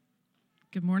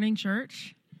Good morning,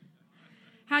 church.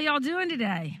 How y'all doing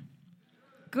today?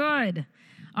 Good.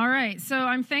 All right, so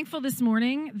I'm thankful this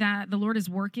morning that the Lord is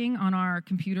working on our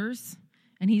computers,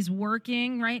 and He's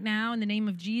working right now in the name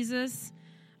of Jesus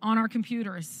on our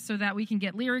computers so that we can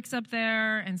get lyrics up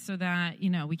there and so that,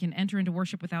 we can enter into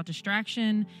worship without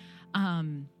distraction.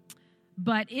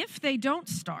 But if they don't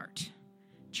start,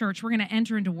 church, we're going to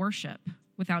enter into worship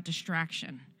without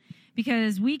distraction.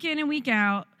 Because week in and week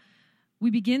out, we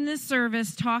begin this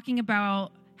service talking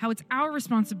about how it's our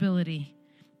responsibility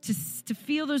to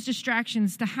feel those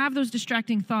distractions, to have those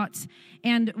distracting thoughts.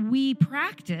 And we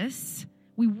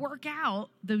work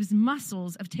out those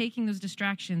muscles of taking those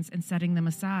distractions and setting them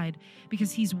aside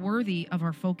because He's worthy of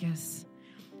our focus.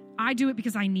 I do it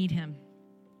because I need Him.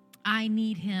 I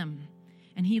need Him.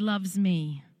 And He loves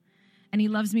me. And He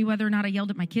loves me whether or not I yelled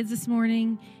at my kids this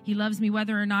morning. He loves me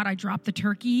whether or not I dropped the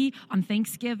turkey on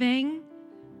Thanksgiving.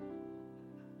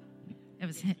 It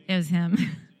was Him.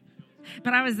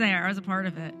 But I was there. I was a part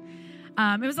of it.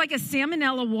 It was like a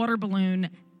salmonella water balloon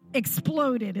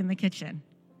exploded in the kitchen.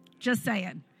 Just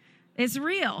saying. It's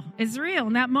real. It's real.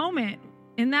 In that moment,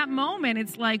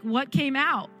 it's like, what came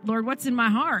out? Lord, what's in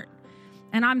my heart?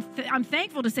 And I'm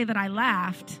thankful to say that I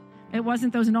laughed. It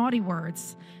wasn't those naughty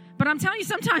words. But I'm telling you,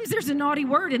 sometimes there's a naughty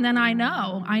word, and then I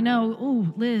know,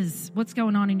 ooh, Liz, what's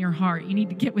going on in your heart? You need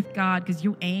to get with God because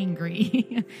you're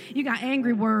angry. You got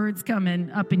angry words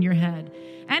coming up in your head.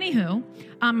 Anywho,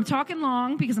 I'm talking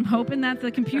long because I'm hoping that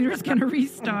the computer's going to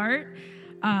restart.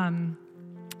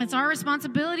 It's our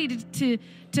responsibility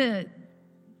to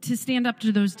stand up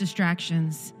to those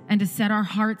distractions and to set our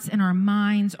hearts and our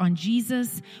minds on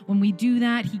Jesus. When we do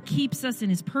that, He keeps us in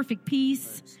His perfect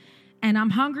peace. And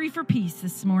I'm hungry for peace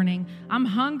this morning. I'm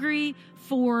hungry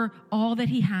for all that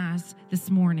He has this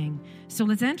morning. So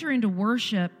let's enter into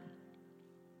worship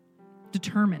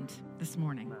determined this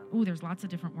morning. Ooh, there's lots of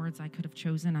different words I could have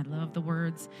chosen. I love the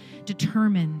words.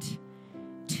 Determined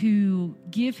to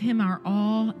give Him our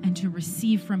all and to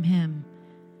receive from Him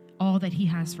all that He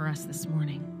has for us this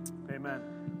morning. Amen.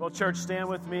 Well, church, stand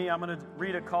with me. I'm going to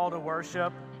read a call to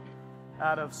worship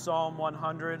out of Psalm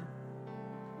 100.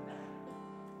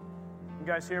 You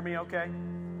guys hear me okay?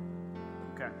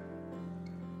 Okay.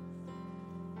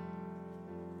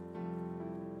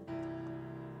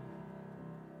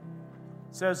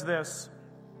 It says this.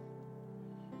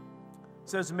 It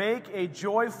says, "Make a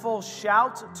joyful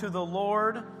shout to the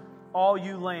Lord, all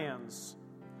you lands.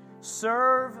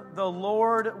 Serve the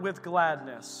Lord with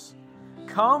gladness.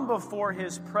 Come before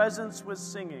His presence with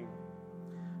singing.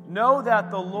 Know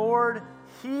that the Lord,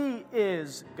 He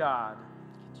is God.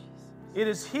 It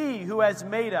is He who has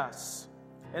made us,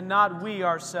 and not we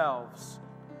ourselves.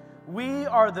 We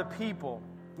are the people.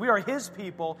 We are His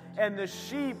people, and the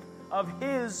sheep of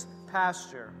His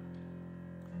pasture.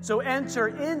 So enter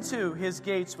into His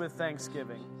gates with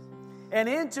thanksgiving, and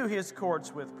into His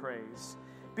courts with praise.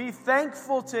 Be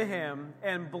thankful to Him,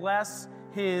 and bless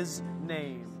His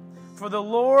name. For the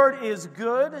Lord is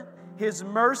good, His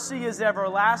mercy is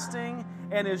everlasting,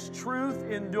 and His truth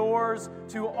endures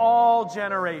to all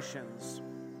generations."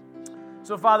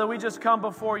 So, Father, we just come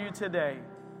before You today.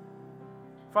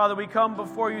 Father, we come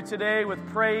before You today with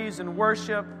praise and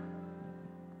worship.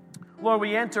 Lord,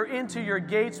 we enter into Your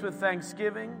gates with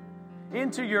thanksgiving,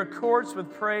 into Your courts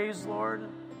with praise, Lord.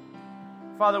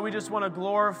 Father, we just want to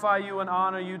glorify You and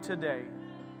honor You today.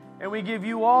 And we give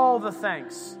You all the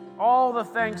thanks. All the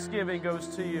thanksgiving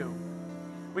goes to You.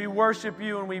 We worship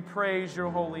You and we praise Your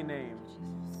holy name.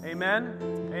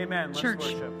 Amen? Amen. Let's Church,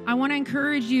 worship. I want to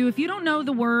encourage you, if you don't know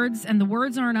the words and the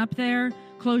words aren't up there,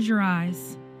 close your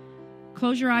eyes.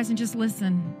 Close your eyes and just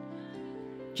listen.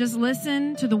 Just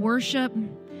listen to the worship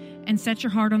and set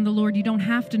your heart on the Lord. You don't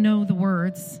have to know the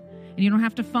words, and you don't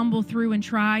have to fumble through and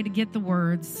try to get the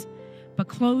words, but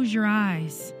close your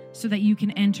eyes so that you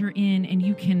can enter in and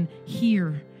you can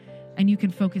hear and you can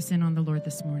focus in on the Lord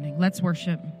this morning. Let's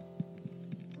worship.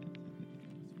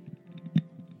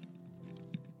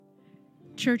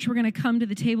 Church, we're going to come to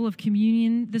the table of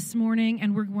communion this morning,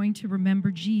 and we're going to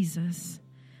remember Jesus.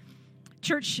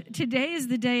 Church, today is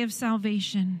the day of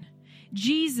salvation.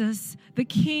 Jesus, the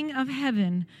King of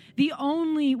heaven, the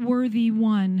only worthy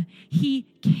one, He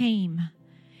came.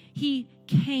 He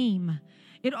came.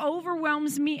 It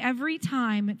overwhelms me every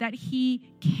time that He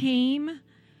came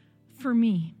for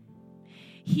me.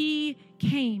 He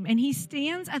came, and He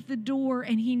stands at the door,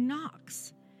 and He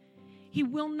knocks. He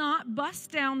will not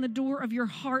bust down the door of your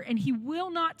heart, and He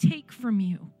will not take from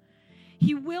you.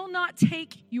 He will not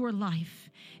take your life.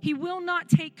 He will not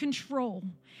take control.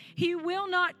 He will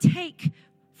not take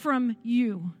from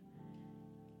you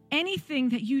anything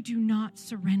that you do not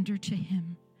surrender to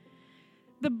Him.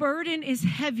 The burden is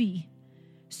heavy.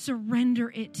 Surrender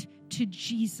it to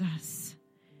Jesus.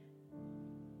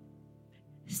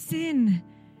 Sin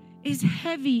is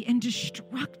heavy and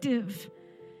destructive.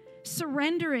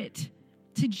 Surrender it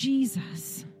to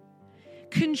Jesus.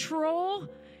 Control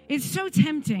is so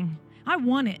tempting. I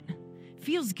want it.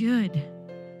 Feels good.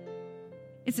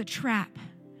 It's a trap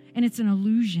and it's an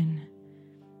illusion.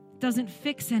 Doesn't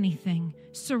fix anything.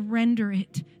 Surrender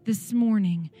it this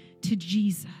morning to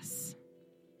Jesus.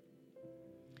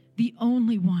 The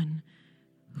only one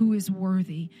who is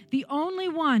worthy. The only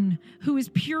one who is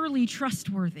purely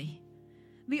trustworthy.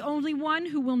 The only one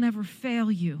who will never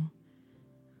fail you.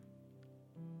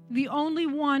 The only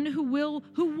one who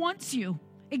wants you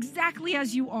exactly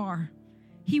as you are.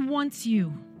 He wants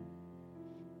you.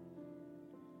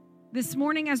 This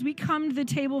morning, as we come to the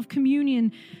table of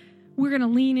communion, we're going to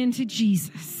lean into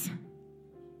Jesus.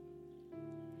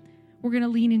 We're going to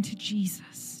lean into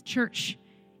Jesus. Church,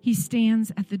 he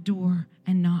stands at the door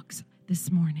and knocks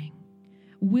this morning.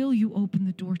 Will you open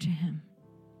the door to him?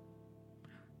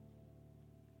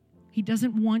 He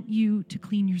doesn't want you to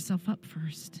clean yourself up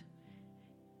first.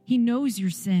 He knows your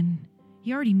sin.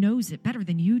 He already knows it better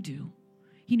than you do.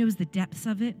 He knows the depths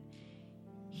of it.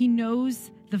 He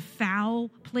knows the foul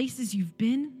places you've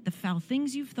been, the foul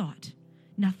things you've thought.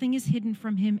 Nothing is hidden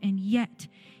from him, and yet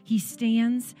he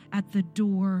stands at the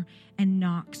door and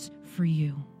knocks for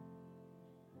you.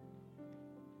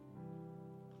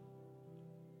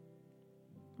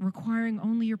 Requiring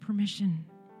only your permission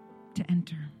to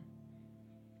enter.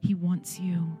 He wants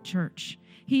you, church.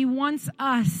 He wants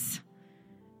us.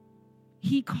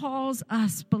 He calls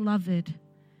us beloved.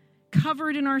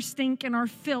 Covered in our stink and our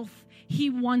filth, he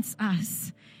wants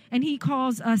us. And he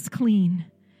calls us clean.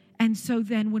 And so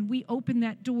then when we open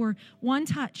that door, one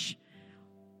touch,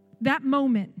 that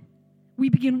moment, we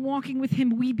begin walking with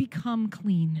him, we become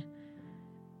clean.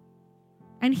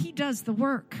 And he does the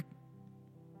work.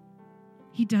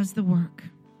 He does the work.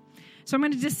 So I'm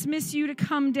going to dismiss you to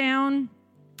come down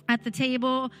at the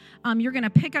table. You're going to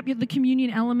pick up the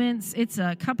communion elements. It's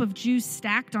a cup of juice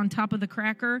stacked on top of the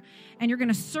cracker. And you're going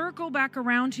to circle back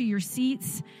around to your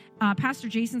seats. Pastor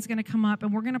Jason's going to come up,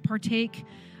 and we're going to partake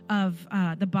of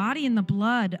the body and the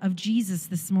blood of Jesus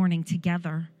this morning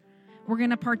together. We're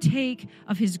going to partake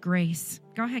of his grace.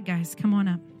 Go ahead, guys. Come on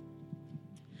up.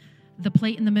 The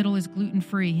plate in the middle is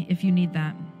gluten-free if you need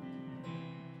that.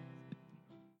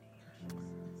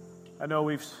 I know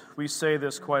we say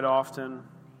this quite often,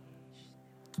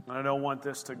 and I don't want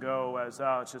this to go as,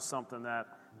 it's just something that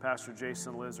Pastor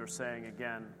Jason and Liz are saying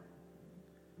again.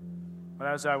 But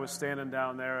as I was standing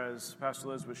down there, as Pastor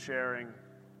Liz was sharing,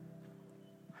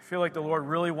 I feel like the Lord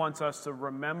really wants us to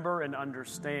remember and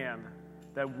understand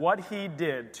that what he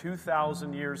did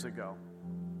 2,000 years ago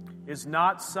is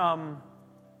not some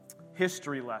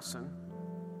history lesson.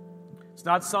 It's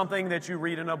not something that you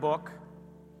read in a book.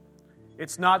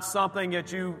 It's not something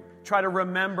that you try to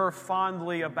remember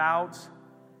fondly about.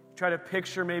 Try to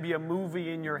picture maybe a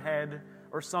movie in your head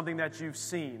or something that you've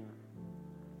seen.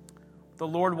 The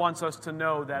Lord wants us to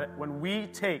know that when we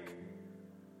take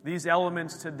these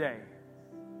elements today,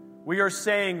 we are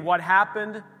saying what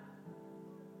happened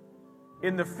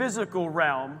in the physical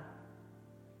realm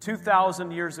 2,000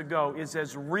 years ago is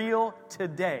as real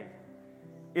today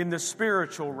in the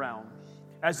spiritual realm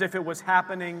as if it was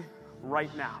happening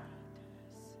right now.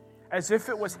 As if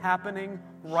it was happening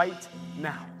right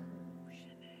now.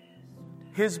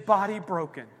 His body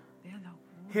broken.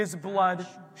 His blood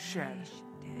shed.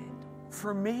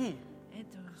 For me.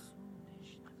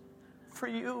 For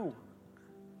you.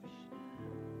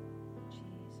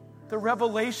 The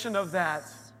revelation of that,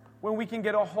 when we can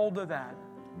get a hold of that,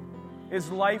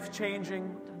 is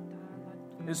life-changing,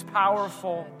 is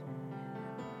powerful.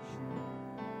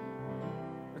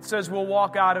 It says we'll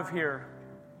walk out of here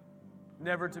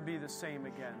never to be the same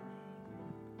again.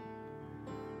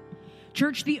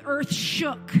 Church, the earth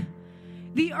shook.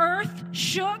 The earth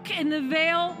shook and the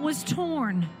veil was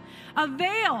torn. A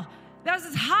veil that was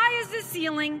as high as the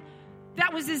ceiling,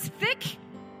 that was as thick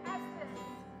as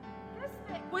this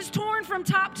thick, was torn from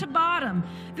top to bottom.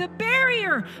 The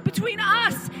barrier between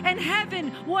us and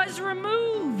heaven was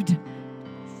removed.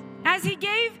 As he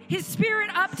gave his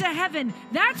spirit up to heaven,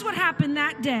 that's what happened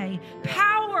that day.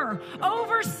 Power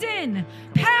over sin,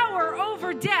 power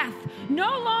over death.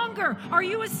 No longer are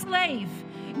you a slave.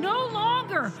 No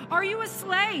longer are you a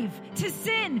slave to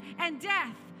sin and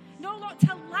death. No longer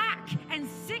to lack and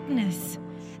sickness.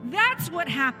 That's what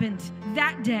happened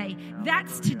that day.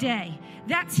 That's today.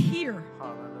 That's here.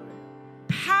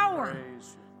 Power.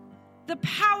 The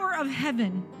power of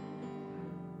heaven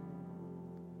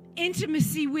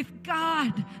intimacy with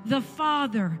God the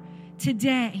Father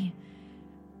today.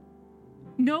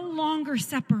 No longer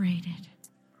separated.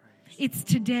 It's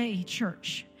today,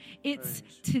 church. It's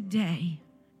today,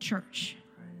 church.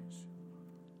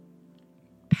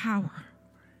 Power.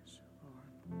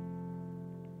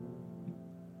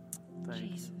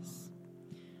 Jesus.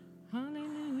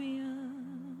 Hallelujah.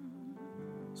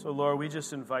 So, Lord, we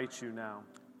just invite you now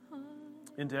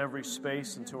into every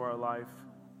space into our life.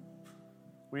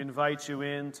 We invite you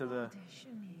into the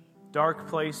dark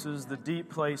places, the deep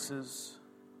places.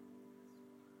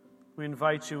 We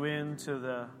invite you into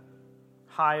the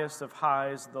highest of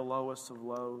highs, the lowest of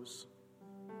lows.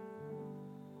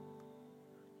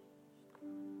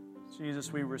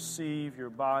 Jesus, we receive your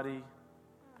body,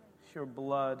 your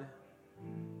blood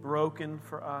broken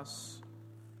for us,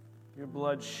 your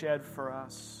blood shed for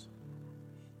us.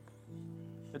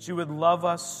 That you would love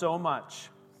us so much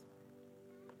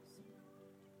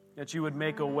that you would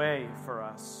make a way for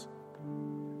us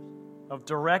of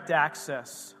direct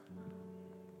access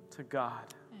to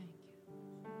God.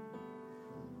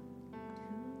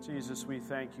 Jesus, we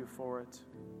thank you for it.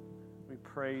 We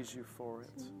praise you for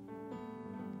it.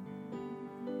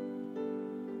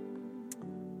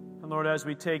 And Lord, as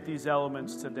we take these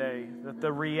elements today, that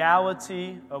the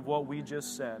reality of what we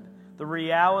just said, the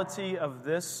reality of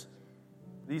these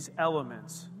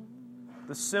elements,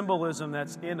 the symbolism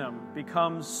that's in them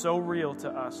becomes so real to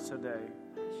us today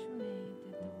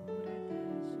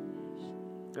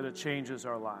that it changes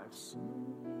our lives.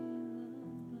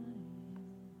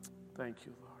 Thank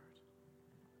you, Lord.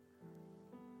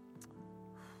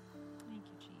 Thank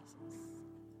you, Jesus.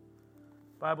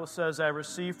 The Bible says, I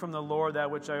received from the Lord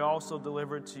that which I also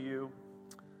delivered to you.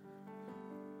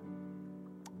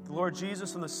 The Lord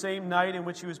Jesus, on the same night in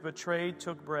which he was betrayed,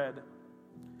 took bread.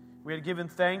 We had given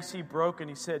thanks, he broke, and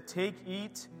he said, take,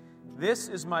 eat. This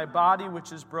is my body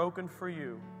which is broken for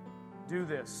you. Do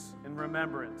this in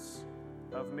remembrance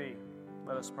of me.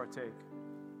 Let us partake.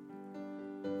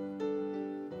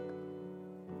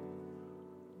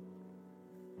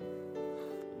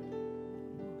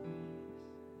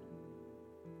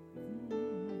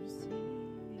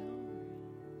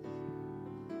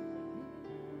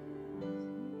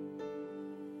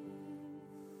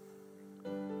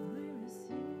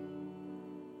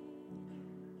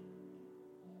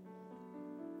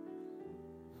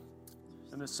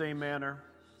 In the same manner,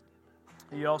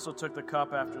 he also took the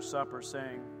cup after supper,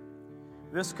 saying,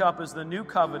 this cup is the new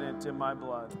covenant in my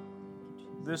blood.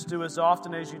 This do as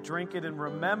often as you drink it in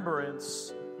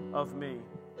remembrance of me.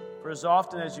 For as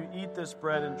often as you eat this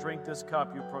bread and drink this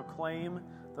cup, you proclaim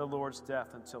the Lord's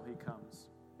death until he comes.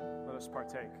 Let us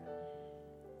partake.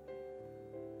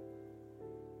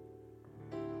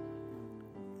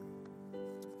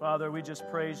 Father, we just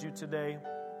praise you today.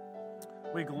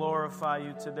 We glorify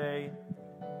you today.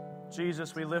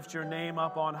 Jesus, we lift your name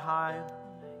up on high.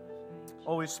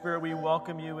 Holy Spirit, we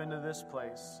welcome you into this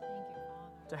place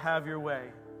to have your way.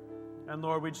 And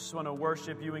Lord, we just want to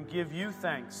worship you and give you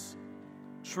thanks,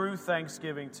 true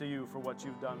thanksgiving to you for what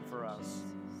you've done for us.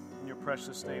 In your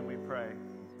precious name we pray.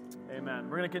 Amen.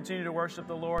 We're going to continue to worship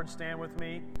the Lord. Stand with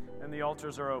me, and the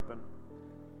altars are open.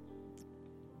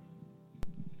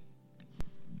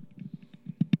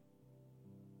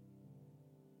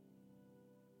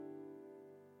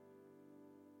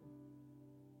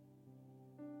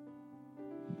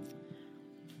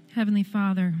 Heavenly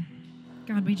Father,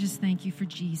 God, we just thank you for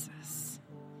Jesus.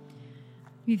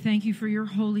 We thank you for your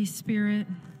Holy Spirit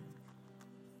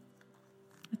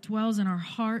that dwells in our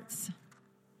hearts.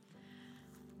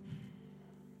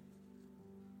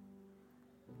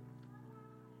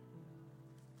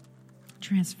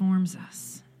 Transforms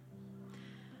us.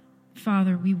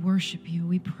 Father, we worship you.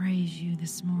 We praise you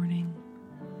this morning.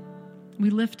 We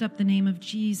lift up the name of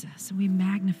Jesus and we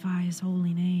magnify his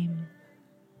holy name.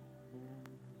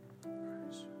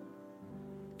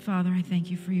 Father, I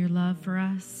thank you for your love for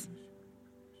us.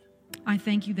 I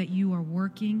thank you that you are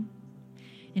working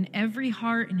in every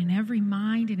heart and in every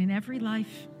mind and in every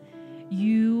life.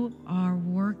 You are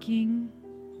working.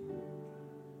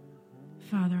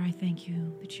 Father, I thank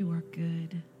you that you are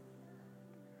good,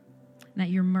 and that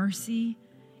your mercy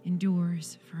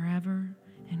endures forever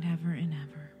and ever and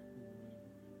ever.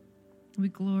 We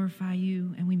glorify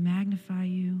you and we magnify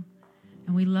you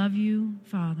and we love you,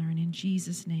 Father, and in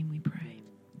Jesus' name we pray.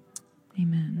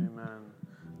 Amen. Amen.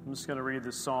 I'm just going to read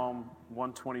this Psalm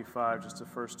 125, just the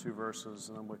first two verses,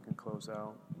 and then we can close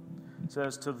out. It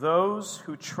says, to those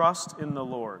who trust in the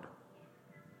Lord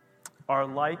are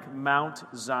like Mount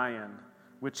Zion,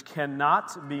 which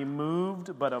cannot be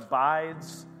moved but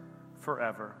abides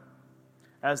forever.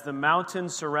 As the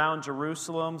mountains surround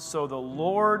Jerusalem, so the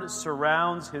Lord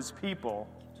surrounds his people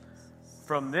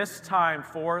from this time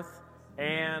forth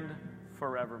and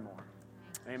forevermore.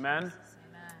 Amen?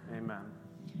 Amen.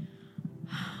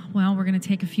 Well, we're going to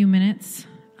take a few minutes.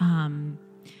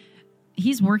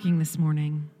 He's working this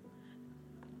morning.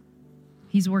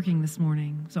 He's working this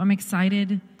morning. So I'm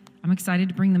excited. I'm excited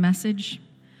to bring the message.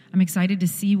 I'm excited to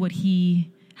see what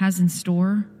he has in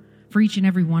store for each and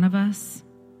every one of us,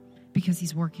 because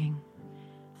he's working.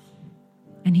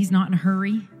 And he's not in a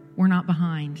hurry. We're not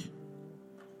behind.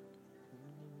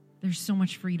 There's so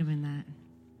much freedom in that.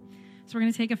 So we're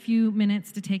going to take a few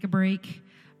minutes to take a break.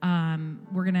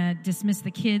 We're going to dismiss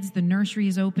the kids. The nursery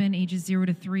is open, ages 0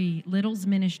 to 3. Little's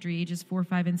ministry, ages 4,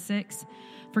 5, and 6.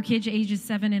 For kids ages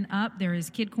 7 and up, there is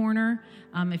Kid Corner.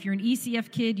 If you're an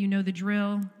ECF kid, you know the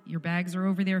drill. Your bags are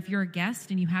over there. If you're a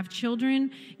guest and you have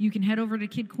children, you can head over to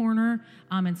Kid Corner,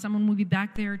 and someone will be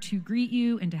back there to greet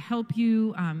you and to help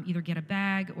you either get a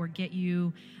bag or get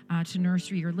you to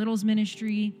nursery or Little's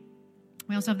ministry.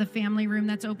 We also have the family room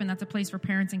that's open. That's a place for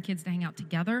parents and kids to hang out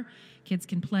together. Kids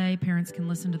can play. Parents can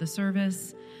listen to the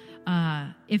service.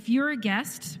 If you're a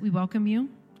guest, we welcome you.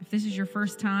 If this is your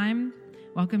first time,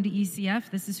 welcome to ECF.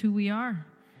 This is who we are.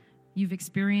 You've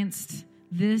experienced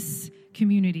this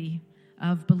community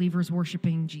of believers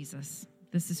worshiping Jesus.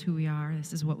 This is who we are.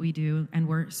 This is what we do. And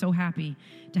we're so happy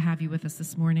to have you with us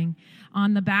this morning.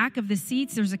 On the back of the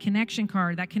seats, there's a connection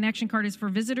card. That connection card is for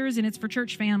visitors and it's for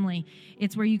church family.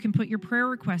 It's where you can put your prayer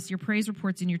requests, your praise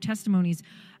reports, and your testimonies.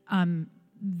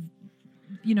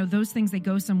 Those things, they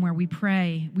go somewhere. We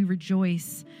pray. We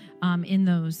rejoice in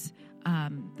those.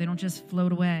 They don't just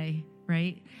float away,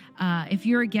 right? If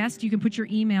you're a guest, you can put your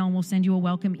email and we'll send you a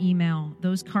welcome email.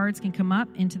 Those cards can come up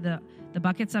into the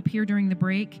buckets up here during the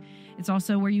break. It's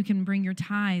also where you can bring your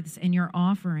tithes and your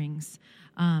offerings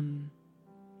and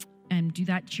do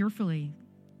that cheerfully.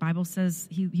 Bible says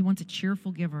he wants a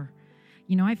cheerful giver.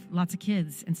 You know, I have lots of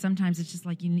kids, and sometimes it's just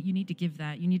like you need to give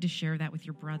that. You need to share that with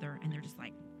your brother, and they're just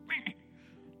like,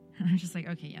 and I'm just like,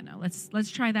 okay, yeah, no, let's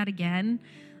try that again.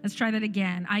 Let's try that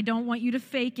again. I don't want you to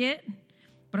fake it,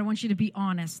 but I want you to be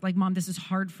honest. Like, Mom, this is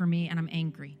hard for me, and I'm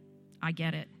angry. I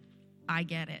get it.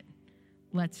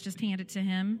 Let's just hand it to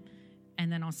him,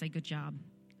 and then I'll say, good job.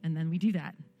 And then we do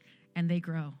that, and they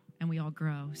grow, and we all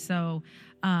grow. So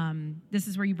this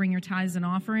is where you bring your tithes and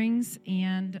offerings,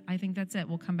 and I think that's it.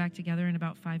 We'll come back together in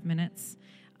about 5 minutes,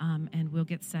 and we'll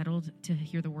get settled to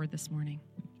hear the word this morning.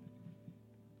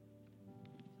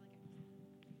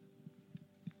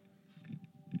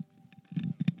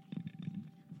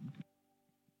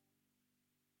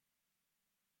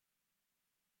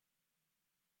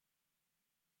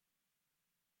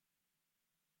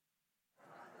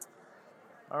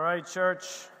 All right, church,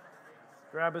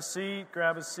 grab a seat.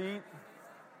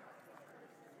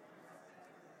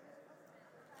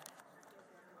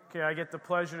 Okay, I get the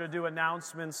pleasure to do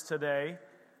announcements today.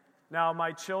 Now,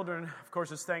 my children, of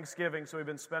course, it's Thanksgiving, so we've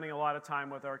been spending a lot of time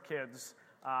with our kids,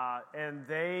 and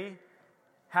they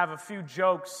have a few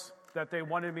jokes that they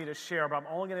wanted me to share, but I'm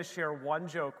only going to share one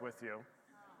joke with you.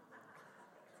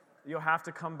 You'll have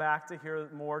to come back to hear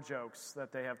more jokes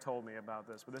that they have told me about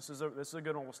this. But this is a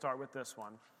good one. We'll start with this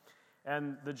one.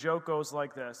 And the joke goes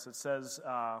like this. It says,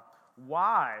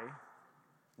 why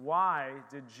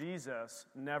did Jesus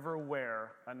never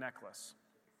wear a necklace?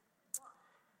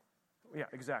 Yeah,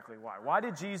 exactly. Why? Why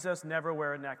did Jesus never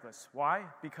wear a necklace? Why?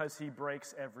 Because he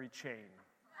breaks every chain.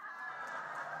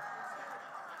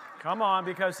 Come on,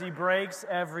 because he breaks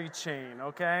every chain,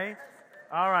 okay?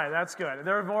 All right, that's good.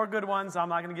 There are more good ones. I'm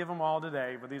not going to give them all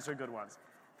today, but these are good ones.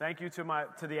 Thank you to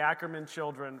the Ackerman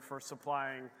children for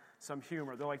supplying some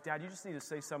humor. They're like, Dad, you just need to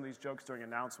say some of these jokes during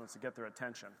announcements to get their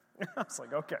attention. I was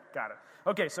like, okay, got it.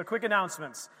 Okay, so quick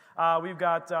announcements. We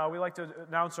like to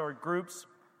announce our groups.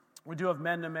 We do have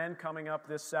Men to Men coming up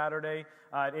this Saturday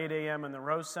at 8 a.m. in the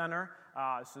Rose Center.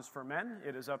 This is for men.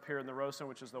 It is up here in the Rose Center,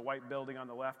 which is the white building on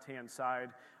the left-hand side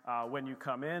when you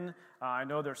come in. I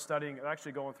know they're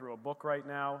actually going through a book right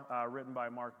now written by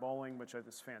Mark Bowling, which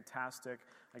is fantastic.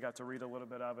 I got to read a little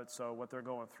bit of it, so what they're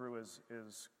going through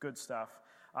is good stuff.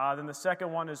 Then the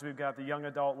second one is we've got the Young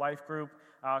Adult Life Group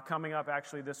coming up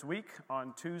actually this week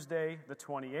on Tuesday the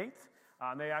 28th.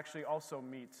 They actually also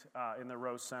meet in the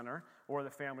Rose Center or the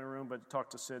family room, but talk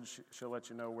to Sid. She'll let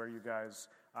you know where you guys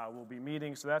will be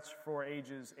meeting. So that's for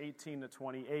ages 18 to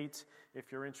 28.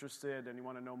 If you're interested and you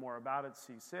want to know more about it,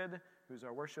 see Sid, who's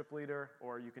our worship leader,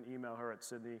 or you can email her at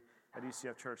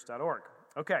sydney@ecfchurch.org.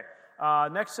 Okay,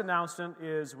 next announcement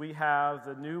is we have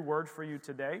the new Word for You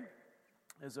Today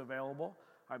is available,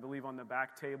 I believe, on the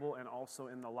back table and also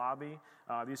in the lobby.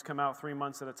 These come out 3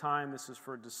 months at a time. This is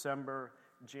for December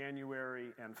January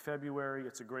and February.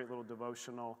 It's a great little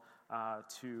devotional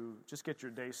to just get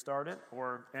your day started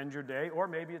or end your day, or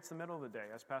maybe it's the middle of the day,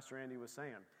 as Pastor Andy was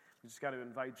saying. You just got to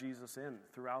invite Jesus in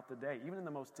throughout the day, even in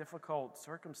the most difficult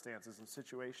circumstances and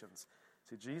situations.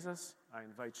 Say, Jesus, I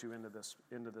invite you into this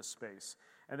space.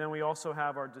 And then we also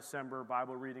have our December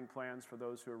Bible reading plans for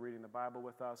those who are reading the Bible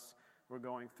with us. We're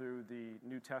going through the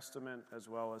New Testament as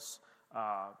well as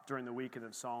during the week, and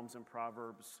then Psalms and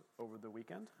Proverbs over the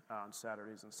weekend on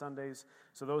Saturdays and Sundays.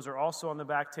 So those are also on the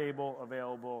back table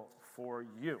available for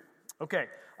you. Okay,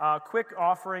 quick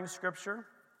offering scripture,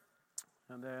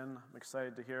 and then I'm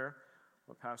excited to hear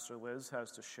what Pastor Liz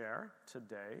has to share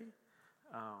today.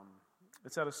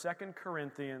 It's out of 2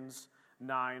 Corinthians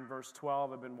 9, verse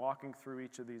 12. I've been walking through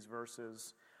each of these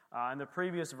verses. And the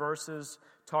previous verses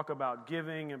talk about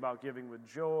giving with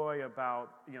joy,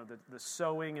 about the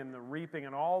sowing and the reaping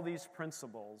and all these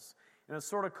principles. And it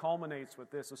sort of culminates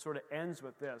with this. It sort of ends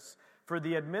with this. For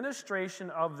the administration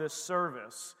of this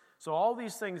service, so all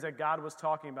these things that God was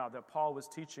talking about, that Paul was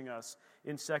teaching us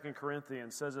in 2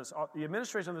 Corinthians, says this: the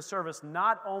administration of the service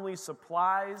not only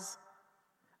supplies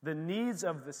the needs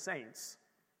of the saints.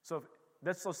 So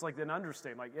that's just like an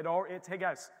understatement. Hey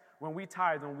guys, when we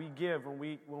tithe, when we give, when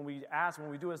we ask, when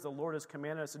we do as the Lord has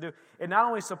commanded us to do, it not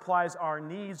only supplies our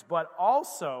needs, but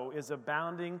also is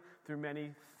abounding through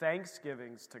many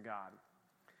thanksgivings to God.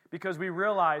 Because we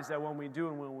realize that when we do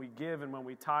and when we give and when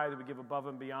we tithe and we give above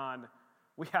and beyond,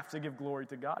 we have to give glory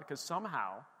to God. Because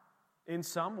somehow, in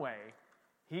some way,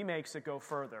 He makes it go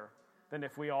further than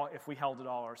if we held it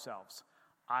all ourselves.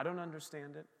 I don't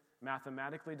understand it.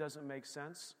 Mathematically doesn't make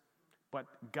sense. But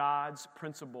God's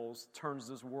principles turns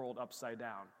this world upside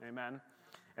down. Amen?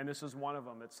 And this is one of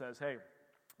them. It says, hey,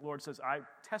 Lord says,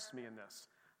 test me in this.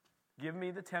 Give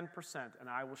me the 10%, and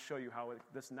I will show you how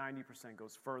this 90%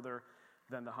 goes further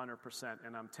than the 100%.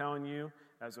 And I'm telling you,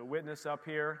 as a witness up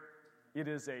here, it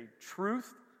is a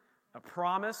truth, a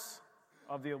promise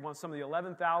of some of the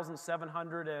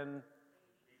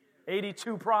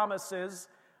 11,782 promises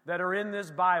that are in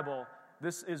this Bible.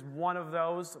 This is one of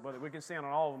those, whether we can stand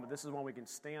on all of them, but this is one we can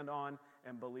stand on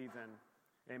and believe in.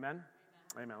 Amen?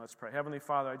 Amen. Let's pray. Heavenly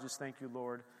Father, I just thank you,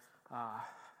 Lord,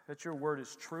 that your word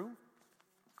is true,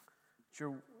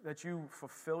 that you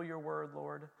fulfill your word,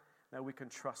 Lord, that we can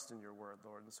trust in your word,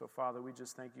 Lord. And so, Father, we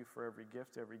just thank you for every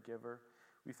gift, every giver.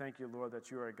 We thank you, Lord, that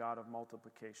you are a God of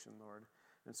multiplication, Lord.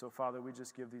 And so, Father, we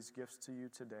just give these gifts to you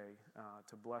today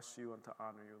to bless you and to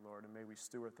honor you, Lord, and may we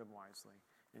steward them wisely.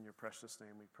 In your precious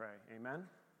name we pray. Amen?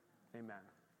 Amen.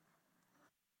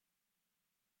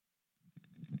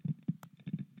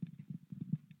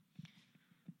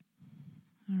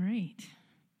 All right.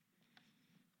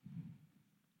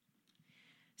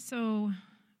 So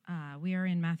we are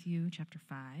in Matthew chapter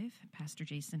 5. Pastor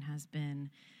Jason has been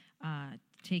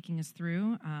taking us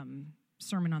through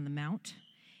Sermon on the Mount.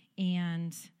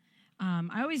 And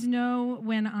I always know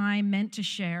when I'm meant to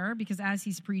share, because as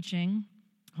he's preaching,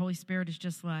 Holy Spirit is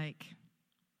just like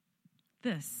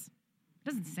this. It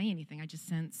doesn't say anything. I just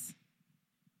sense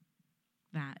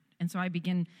that. And so I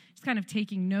begin just kind of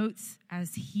taking notes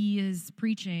as he is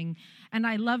preaching. And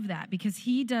I love that because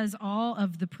he does all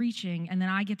of the preaching, and then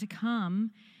I get to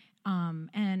come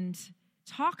and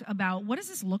talk about what does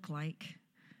this look like?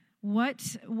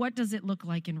 What does it look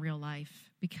like in real life?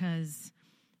 Because,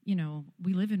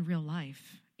 we live in real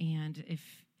life. And if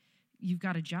you've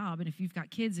got a job, and if you've got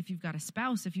kids, if you've got a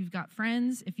spouse, if you've got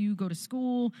friends, if you go to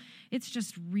school, it's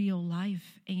just real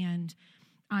life. And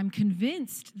I'm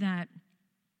convinced that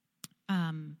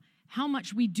how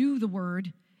much we do the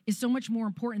word is so much more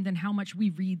important than how much we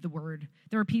read the word.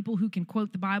 There are people who can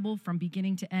quote the Bible from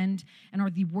beginning to end and are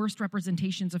the worst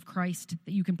representations of Christ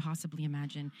that you can possibly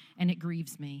imagine, and it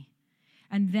grieves me.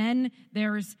 And then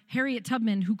there's Harriet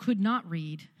Tubman, who could not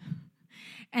read,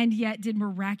 and yet did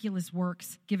miraculous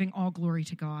works, giving all glory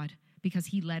to God because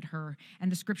he led her. And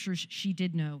the scriptures she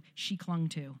did know, she clung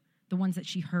to, the ones that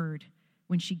she heard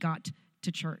when she got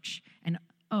to church. And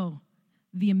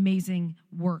the amazing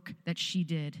work that she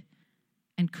did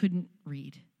and couldn't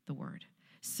read the word.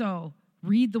 So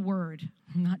read the word.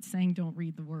 I'm not saying don't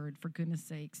read the word, for goodness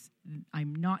sakes.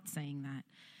 I'm not saying that.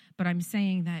 But I'm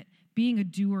saying that being a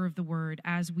doer of the word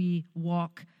as we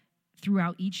walk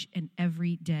throughout each and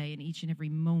every day and each and every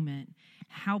moment,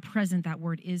 how present that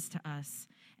word is to us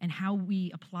and how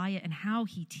we apply it and how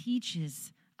he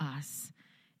teaches us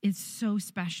is so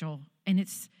special. And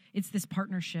it's this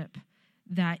partnership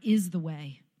that is the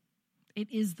way.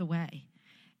 It is the way.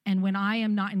 And when I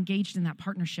am not engaged in that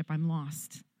partnership, I'm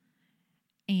lost.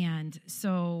 And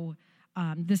so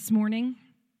this morning,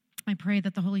 I pray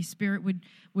that the Holy Spirit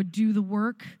would do the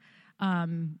work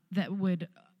that would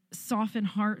soften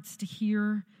hearts to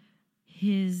hear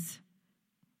his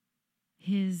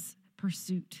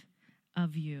pursuit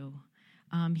of you.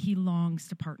 He longs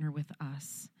to partner with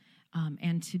us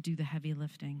and to do the heavy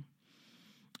lifting.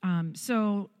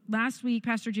 So last week,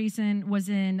 Pastor Jason was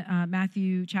in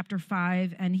Matthew chapter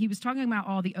 5, and he was talking about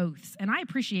all the oaths. And I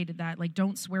appreciated that, like,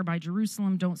 don't swear by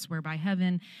Jerusalem, don't swear by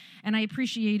heaven. And I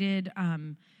appreciated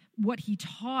what he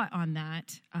taught on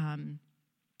that.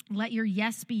 Let your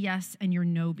yes be yes and your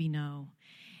no be no.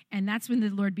 And that's when the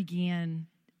Lord began,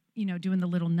 doing the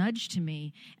little nudge to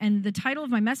me. And the title of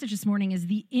my message this morning is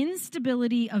The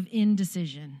Instability of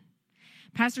Indecision.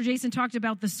 Pastor Jason talked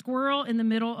about the squirrel in the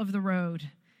middle of the road.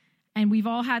 And we've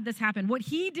all had this happen. What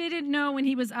he didn't know when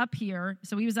he was up here,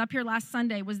 so he was up here last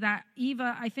Sunday, was that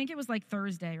Eva, I think it was like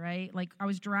Thursday, right? Like I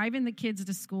was driving the kids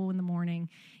to school in the morning.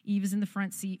 Eva's in the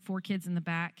front seat, 4 kids in the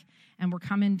back. And we're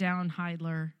coming down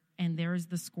Heidler, and there's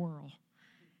the squirrel.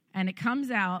 And it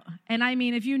comes out. And I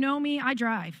mean, if you know me, I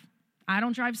drive. I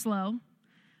don't drive slow.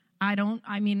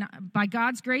 By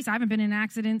God's grace, I haven't been in an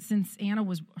accident since Anna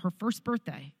was her first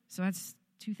birthday. So that's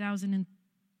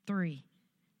 2003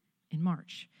 in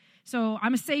March. So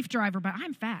I'm a safe driver, but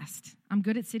I'm fast. I'm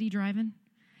good at city driving.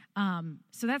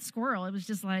 So that squirrel, it was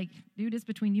just like, dude, it's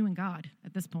between you and God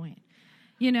at this point,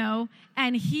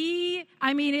 And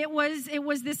it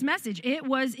was this message. It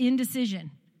was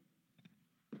indecision.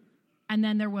 And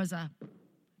then there was a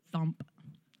thump.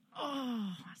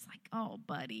 Oh, I was like, oh,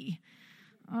 buddy.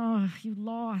 Oh, you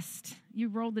lost. You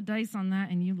rolled the dice on that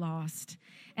and you lost.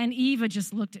 And Eva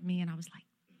just looked at me and I was like,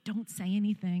 don't say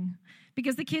anything.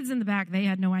 Because the kids in the back, they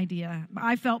had no idea.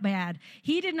 I felt bad.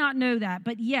 He did not know that.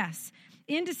 But yes,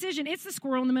 indecision, it's the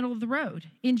squirrel in the middle of the road.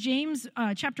 In James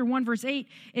chapter 1, verse 8,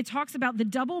 it talks about the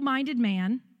double-minded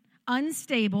man,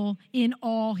 unstable in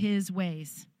all his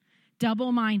ways.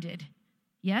 Double-minded.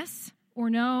 Yes or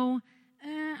no?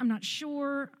 I'm not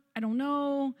sure. I don't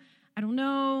know. I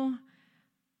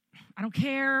don't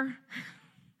care.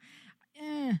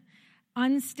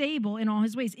 Unstable in all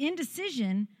his ways.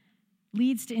 Indecision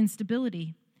leads to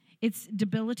instability. It's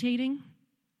debilitating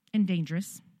and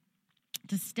dangerous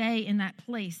to stay in that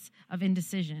place of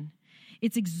indecision.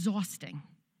 It's exhausting.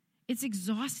 It's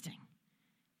exhausting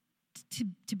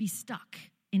to be stuck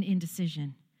in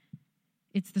indecision.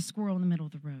 It's the squirrel in the middle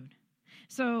of the road.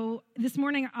 So this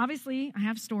morning, obviously, I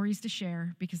have stories to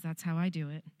share because that's how I do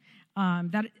it.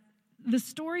 That the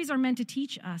stories are meant to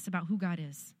teach us about who God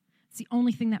is. It's the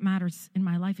only thing that matters in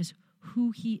my life is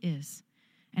who he is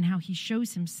and how he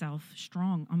shows himself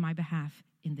strong on my behalf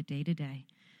in the day-to-day.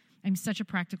 I'm such a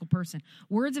practical person.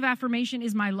 Words of affirmation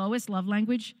is my lowest love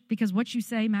language because what you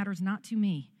say matters not to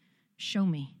me. Show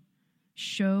me.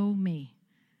 Show me.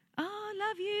 Oh, I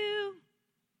love you.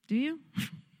 Do you?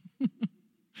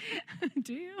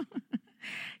 Do you?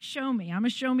 Show me. I'm a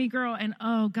show me girl. And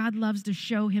oh, God loves to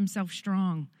show himself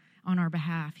strong on our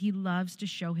behalf. He loves to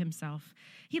show himself.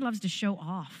 He loves to show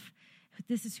off.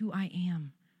 This is who I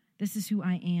am. This is who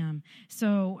I am.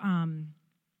 So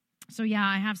yeah,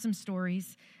 I have some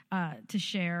stories to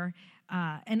share.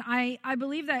 And I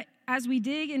believe that as we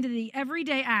dig into the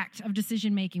everyday act of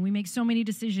decision making, we make so many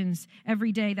decisions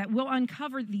every day that will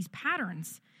uncover these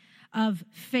patterns of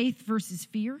faith versus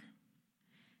fear,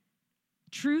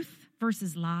 truth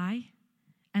versus lie,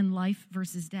 and life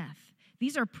versus death.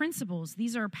 These are principles.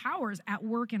 These are powers at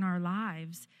work in our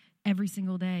lives every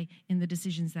single day in the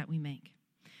decisions that we make.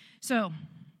 So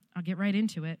I'll get right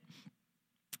into it.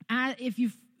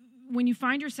 When you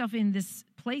find yourself in this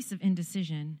place of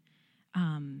indecision,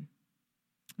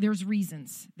 there's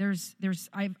reasons.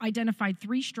 I've identified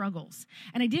 3 struggles.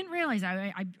 And I didn't realize,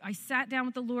 I sat down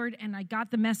with the Lord and I got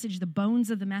the message, the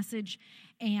bones of the message,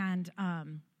 and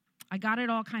I got it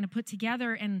all kind of put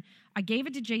together, and I gave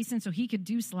it to Jason so he could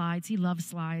do slides. He loves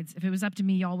slides. If it was up to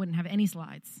me, y'all wouldn't have any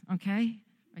slides, okay?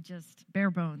 I just,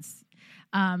 bare bones.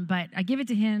 But I give it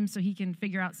to him so he can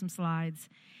figure out some slides.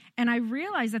 And I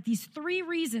realized that these 3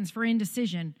 reasons for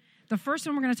indecision, the first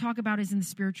one we're going to talk about is in the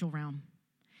spiritual realm.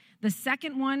 The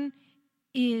second one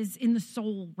is in the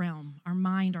soul realm, our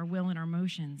mind, our will, and our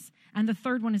emotions. And the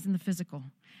third one is in the physical.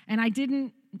 And I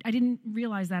didn't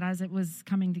realize that as it was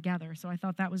coming together, so I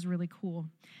thought that was really cool.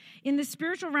 In the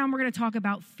spiritual realm, we're going to talk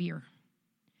about fear.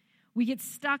 We get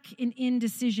stuck in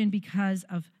indecision because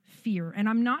of fear. And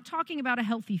I'm not talking about a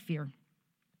healthy fear.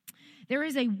 There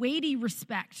is a weighty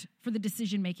respect for the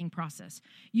decision-making process.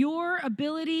 Your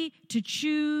ability to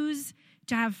choose,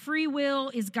 to have free will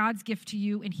is God's gift to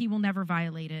you, and he will never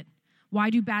violate it. Why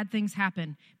do bad things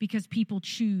happen? Because people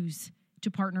choose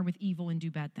to partner with evil and do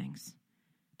bad things.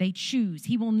 They choose.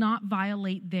 He will not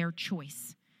violate their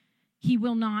choice. He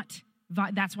will not,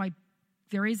 that's why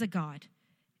there is a God,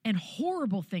 and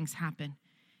horrible things happen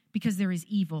because there is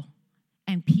evil,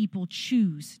 and people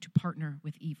choose to partner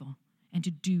with evil and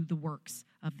to do the works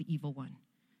of the evil one.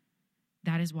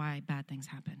 That is why bad things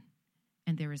happen.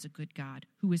 And there is a good God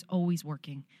who is always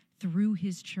working through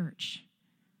his church,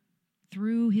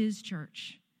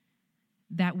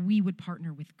 that we would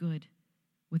partner with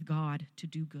God to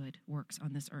do good works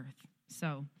on this earth.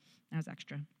 So, that was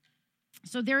extra.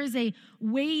 So there is a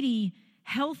weighty,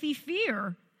 healthy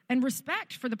fear and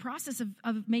respect for the process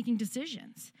of making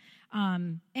decisions.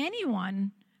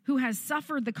 Anyone who has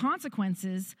suffered the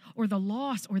consequences or the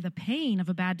loss or the pain of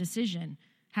a bad decision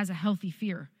has a healthy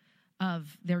fear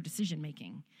of their decision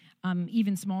making,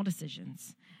 even small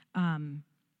decisions.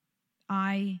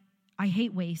 I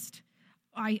hate waste.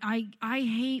 I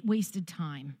hate wasted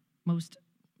time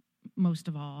most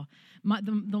of all.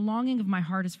 The longing of my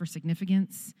heart is for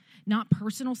significance, not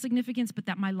personal significance, but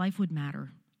that my life would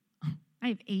matter. I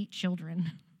have 8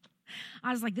 children.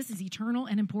 I was like, this is eternal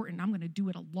and important. I'm going to do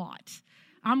it a lot.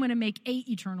 I'm going to make 8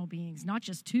 eternal beings, not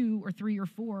just 2 or 3 or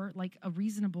 4, like a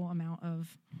reasonable amount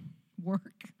of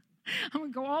work. I'm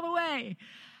going to go all the way.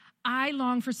 I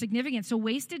long for significance. So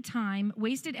wasted time,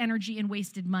 wasted energy, and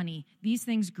wasted money, these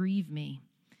things grieve me.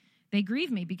 They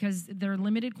grieve me because they're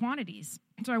limited quantities.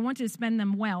 So I want to spend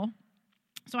them well.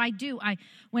 So I do.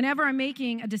 Whenever I'm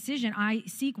making a decision, I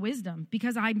seek wisdom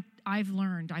because I've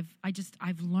learned.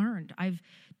 I've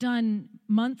done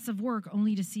months of work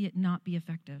only to see it not be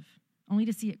effective, only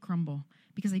to see it crumble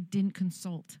because I didn't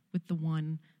consult with the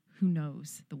one who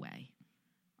knows the way.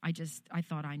 I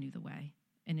thought I knew the way,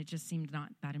 and it just seemed not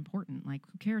that important. Like,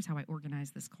 who cares how I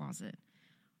organize this closet?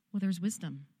 Well, there's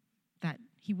wisdom that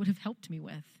he would have helped me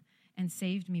with and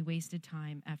saved me wasted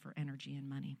time, effort, energy, and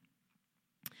money.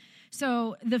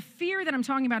 So the fear that I'm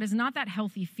talking about is not that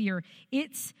healthy fear.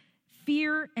 It's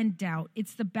fear and doubt.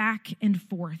 It's the back and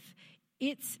forth.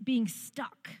 It's being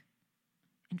stuck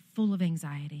and full of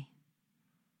anxiety.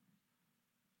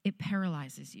 It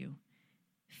paralyzes you.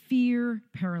 Fear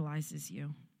paralyzes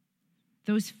you.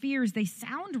 Those fears, they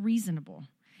sound reasonable,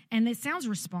 and it sounds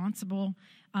responsible.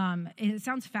 It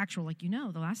sounds factual, like,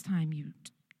 the last time you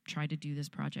tried to do this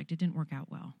project, it didn't work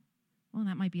out well. Well,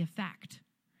 that might be a fact,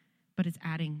 but it's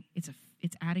adding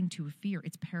to a fear.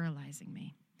 It's paralyzing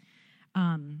me.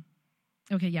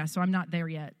 So I'm not there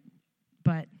yet,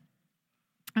 but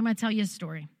I'm going to tell you a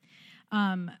story.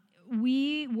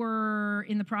 We were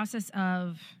in the process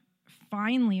of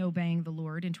finally obeying the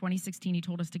Lord. In 2016, he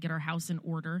told us to get our house in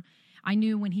order. I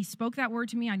knew when he spoke that word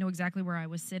to me, I knew exactly where I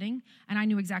was sitting, and I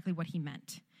knew exactly what he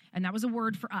meant. And that was a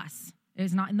word for us. It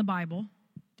is not in the Bible.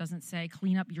 It doesn't say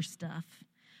clean up your stuff.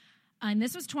 And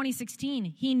this was 2016.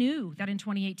 He knew that in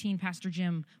 2018, Pastor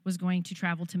Jim was going to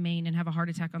travel to Maine and have a heart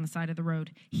attack on the side of the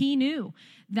road. He knew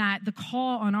that the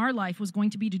call on our life was going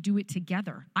to be to do it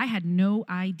together. I had no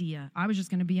idea. I was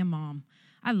just going to be a mom.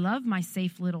 I love my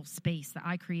safe little space that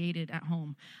I created at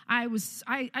home. I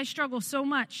struggle so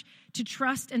much to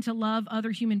trust and to love other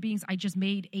human beings. I just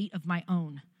made 8 of my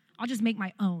own. I'll just make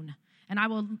my own. And I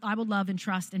will love and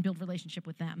trust and build relationship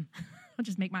with them. I'll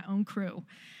just make my own crew.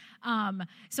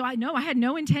 So I know I had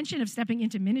no intention of stepping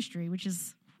into ministry, which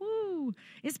is,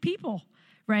 it's people,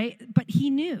 right? But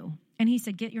he knew, and he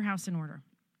said, get your house in order.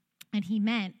 And he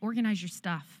meant organize your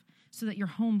stuff so that your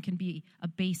home can be a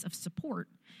base of support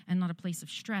and not a place of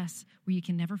stress where you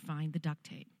can never find the duct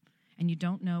tape and you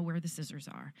don't know where the scissors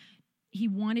are. He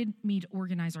wanted me to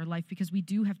organize our life because we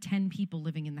do have 10 people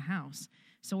living in the house.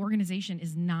 So organization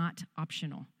is not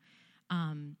optional.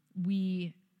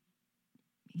 He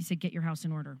said, get your house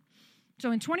in order.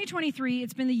 So in 2023,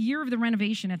 it's been the year of the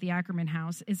renovation at the Ackerman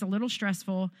house. It's a little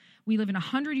stressful. We live in a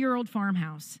 100-year-old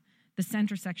farmhouse, the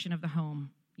center section of the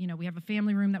home. We have a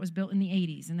family room that was built in the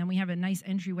 80s, and then we have a nice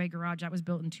entryway garage that was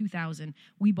built in 2000.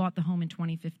 We bought the home in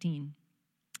 2015.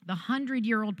 The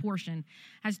 100-year-old portion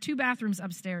has 2 bathrooms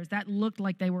upstairs that looked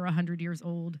like they were 100 years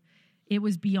old. It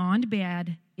was beyond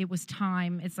bad. It was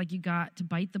time. It's like you got to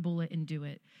bite the bullet and do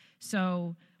it.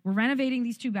 So we're renovating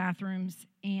these 2 bathrooms,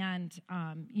 and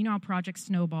how projects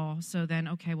snowball. So then,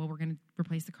 we're going to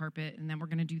replace the carpet, and then we're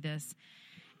going to do this.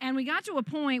 And we got to a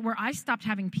point where I stopped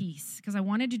having peace because I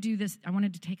wanted to do this. I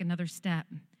wanted to take another step.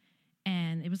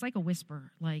 And it was like a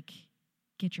whisper, like,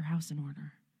 get your house in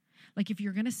order. Like, if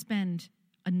you're going to spend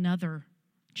another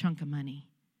chunk of money,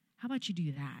 how about you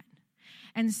do that?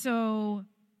 And so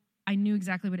I knew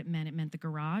exactly what it meant. It meant the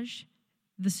garage,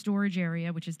 the storage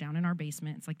area, which is down in our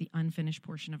basement. It's like the unfinished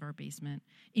portion of our basement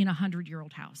in a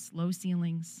 100-year-old house. Low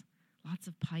ceilings, lots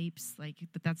of pipes,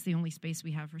 but that's the only space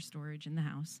we have for storage in the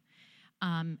house.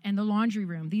 And the laundry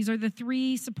room. These are the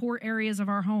 3 support areas of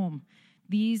our home.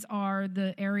 These are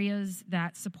the areas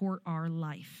that support our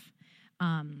life.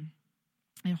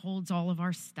 It holds all of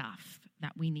our stuff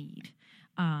that we need.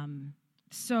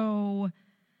 So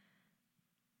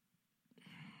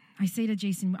I say to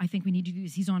Jason, I think we need to do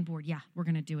this. He's on board. Yeah, we're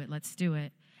going to do it. Let's do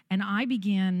it. And I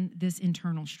began this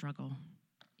internal struggle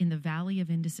in the valley of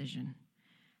indecision.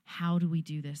 How do we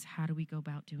do this? How do we go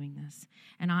about doing this?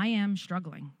 And I am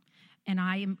struggling.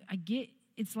 And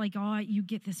it's like, you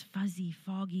get this fuzzy,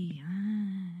 foggy,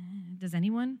 does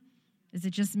anyone? Is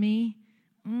it just me?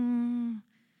 And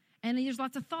there's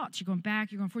lots of thoughts. You're going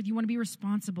back, you're going forth. You want to be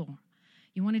responsible.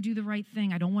 You want to do the right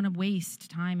thing. I don't want to waste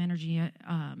time, energy,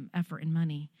 effort, and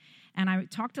money. And I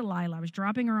talked to Lila. I was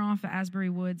dropping her off at Asbury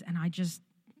Woods, and I'm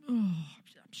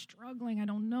struggling. I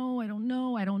don't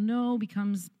know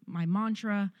becomes my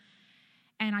mantra.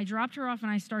 And I dropped her off,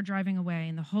 and I start driving away.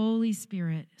 And the Holy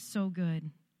Spirit, so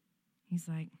good. He's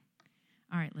like,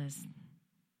 all right, Liz,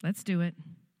 let's do it.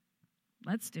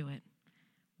 Let's do it.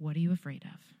 What are you afraid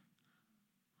of?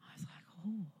 I was like,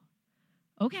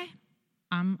 oh, okay.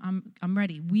 I'm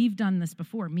ready. We've done this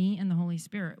before. Me and the Holy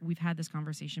Spirit, we've had this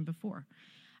conversation before.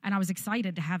 And I was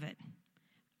excited to have it.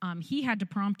 He had to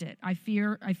prompt it. I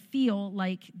feel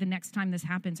like the next time this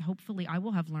happens, hopefully I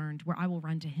will have learned where I will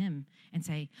run to him and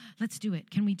say, let's do it.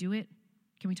 Can we do it?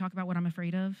 Can we talk about what I'm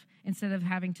afraid of? Instead of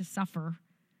having to suffer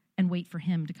and wait for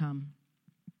him to come.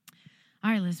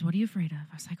 All right, Liz, what are you afraid of?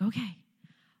 I was like, okay.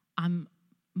 I'm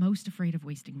most afraid of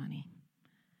wasting money,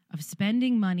 of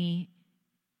spending money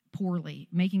poorly,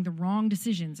 making the wrong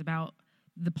decisions about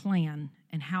the plan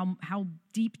and how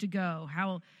deep to go,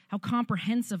 how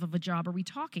comprehensive of a job are we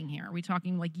talking here? Are we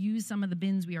talking like use some of the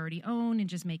bins we already own and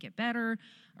just make it better?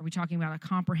 Are we talking about a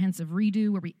comprehensive redo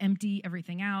where we empty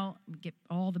everything out, get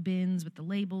all the bins with the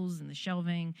labels and the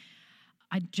shelving?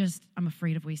 I'm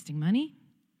afraid of wasting money.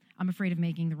 I'm afraid of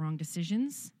making the wrong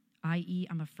decisions, i.e.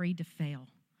 I'm afraid to fail.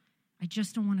 I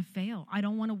just don't want to fail. I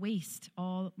don't want to waste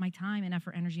all my time and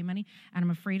effort, energy, and money. And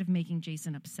I'm afraid of making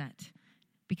Jason upset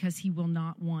because he will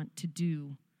not want to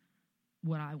do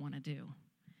what I want to do.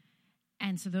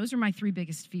 And so those are my three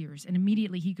biggest fears. And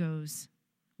immediately he goes,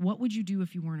 what would you do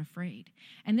if you weren't afraid?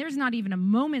 And there's not even a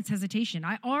moment's hesitation.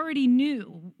 I already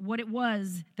knew what it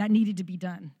was that needed to be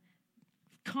done.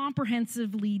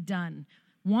 Comprehensively done.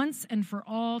 Once and for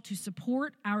all to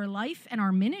support our life and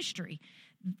our ministry.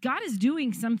 God is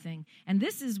doing something, and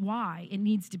this is why it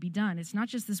needs to be done. It's not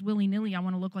just this willy-nilly, I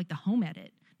want to look like the home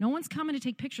edit. No one's coming to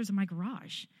take pictures of my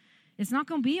garage. It's not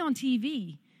going to be on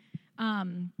TV.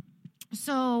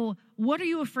 So what are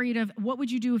you afraid of? What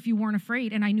would you do if you weren't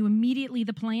afraid? And I knew immediately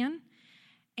the plan,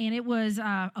 and it was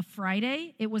a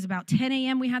Friday. It was about 10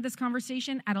 a.m. we had this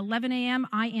conversation. At 11 a.m.,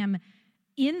 I am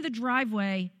in the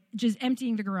driveway just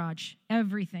emptying the garage,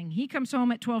 everything. He comes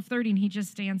home at 12:30, and he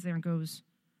just stands there and goes,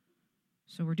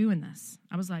 so we're doing this.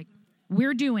 I was like,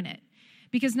 we're doing it.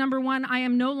 Because number one, I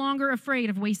am no longer afraid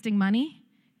of wasting money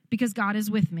because God is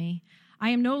with me. I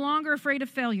am no longer afraid of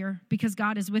failure because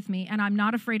God is with me. And I'm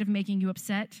not afraid of making you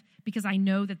upset because I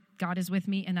know that God is with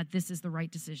me and that this is the right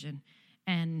decision.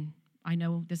 And I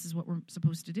know this is what we're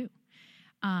supposed to do.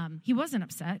 He wasn't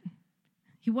upset.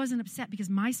 He wasn't upset because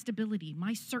my stability,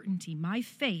 my certainty, my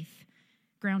faith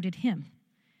grounded him.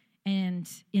 And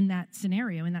in that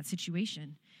scenario, in that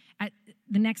situation,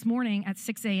 the next morning at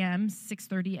 6 a.m.,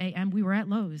 6:30 a.m., we were at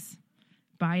Lowe's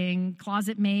buying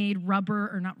closet-made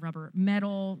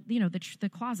metal, the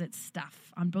closet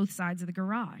stuff on both sides of the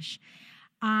garage.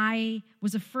 I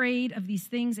was afraid of these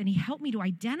things, and he helped me to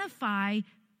identify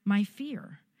my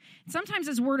fear. Sometimes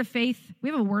as Word of Faith, we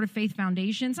have a Word of Faith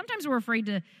foundation. Sometimes we're afraid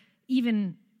to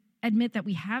even admit that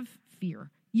we have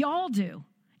fear. Y'all do.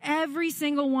 Every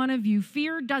single one of you.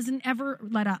 Fear doesn't ever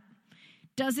let up.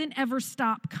 Doesn't ever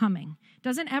stop coming.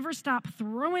 Doesn't ever stop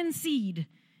throwing seed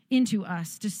into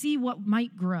us to see what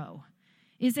might grow.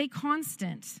 Is a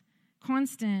constant,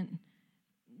 gardening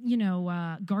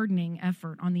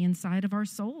effort on the inside of our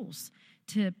souls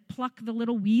to pluck the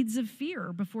little weeds of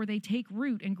fear before they take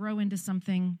root and grow into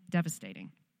something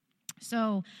devastating.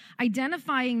 So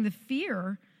identifying the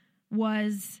fear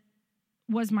was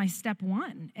my step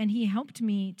one, and he helped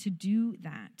me to do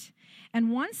that.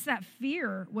 And once that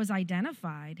fear was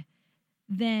identified,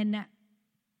 then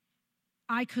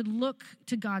I could look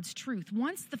to God's truth.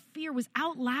 Once the fear was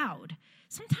out loud,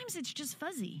 sometimes it's just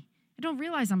fuzzy. I don't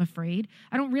realize I'm afraid.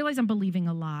 I don't realize I'm believing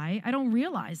a lie. I don't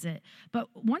realize it. But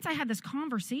once I had this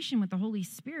conversation with the Holy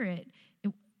Spirit,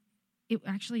 it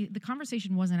actually, the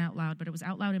conversation wasn't out loud, but it was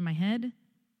out loud in my head.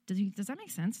 Does that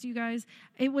make sense to you guys?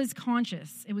 It was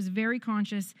conscious. It was very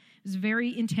conscious. It was a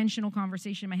very intentional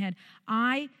conversation in my head.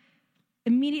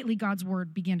 Immediately God's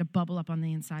word began to bubble up on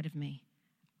the inside of me.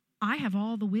 I have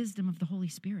all the wisdom of the Holy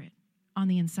Spirit on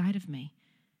the inside of me.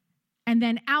 And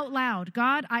then out loud,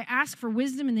 God, I ask for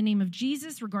wisdom in the name of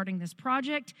Jesus regarding this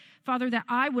project. Father, that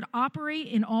I would operate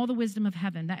in all the wisdom of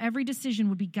heaven, that every decision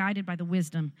would be guided by the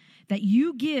wisdom that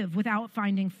you give without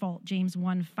finding fault. James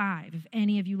 1:5. If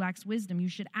any of you lacks wisdom, you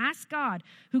should ask God,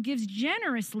 who gives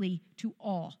generously to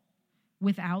all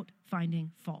without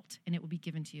finding fault, and it will be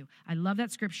given to you. I love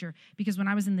that scripture because when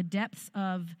I was in the depths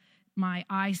of my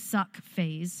I suck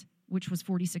phase, which was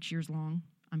 46 years long,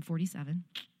 I'm 47.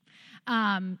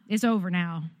 It's over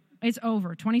now. It's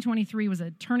over. 2023 was a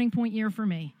turning point year for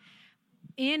me.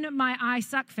 In my I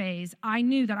suck phase, I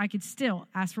knew that I could still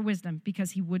ask for wisdom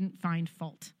because he wouldn't find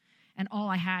fault. And all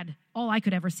I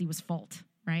could ever see was fault,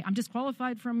 right? I'm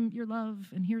disqualified from your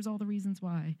love, and here's all the reasons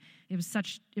why. It was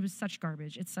such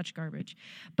garbage. It's such garbage.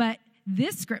 But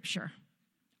this scripture,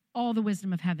 all the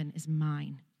wisdom of heaven is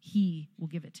mine. He will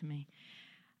give it to me.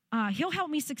 He'll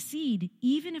help me succeed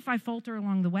even if I falter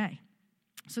along the way.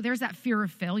 So there's that fear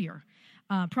of failure.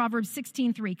 Proverbs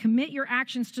 16:3, commit your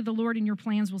actions to the Lord and your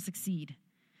plans will succeed.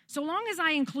 So long as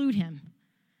I include him,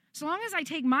 so long as I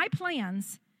take my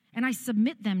plans and I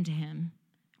submit them to him,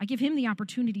 I give him the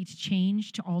opportunity to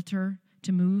change, to alter,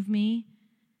 to move me,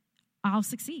 I'll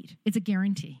succeed. It's a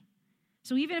guarantee.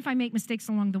 So even if I make mistakes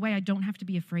along the way, I don't have to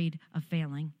be afraid of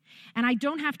failing. And I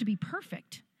don't have to be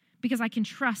perfect because I can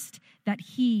trust that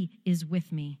he is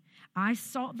with me. I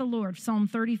sought the Lord, Psalm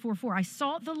 34:4. I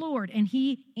sought the Lord, and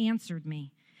he answered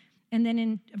me. And then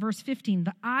in verse 15,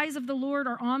 the eyes of the Lord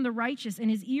are on the righteous,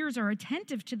 and his ears are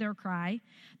attentive to their cry.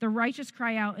 The righteous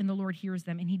cry out, and the Lord hears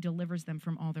them, and he delivers them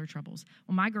from all their troubles.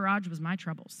 Well, my garage was my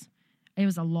troubles. It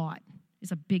was a lot.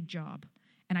 It's a big job.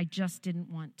 And I just didn't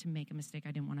want to make a mistake.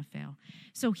 I didn't want to fail.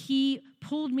 So he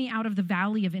pulled me out of the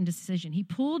valley of indecision. He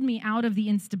pulled me out of the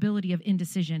instability of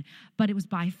indecision, but it was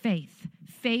by faith.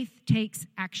 Faith takes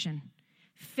action.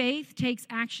 Faith takes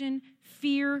action.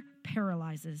 Fear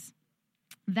paralyzes.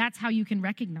 That's how you can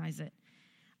recognize it.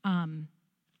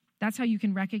 That's how you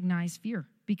can recognize fear,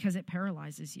 because it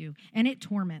paralyzes you and it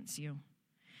torments you.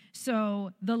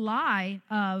 So the lie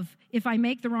of, if I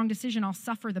make the wrong decision, I'll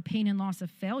suffer the pain and loss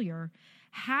of failure,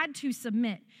 had to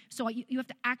submit. So you have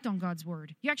to act on God's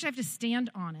word. You actually have to stand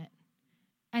on it.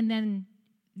 And then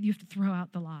you have to throw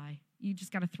out the lie. You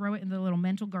just got to throw it in the little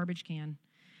mental garbage can.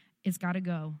 It's got to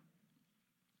go.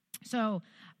 So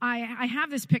I have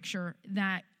this picture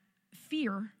that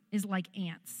fear is like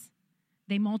ants.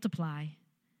 They multiply.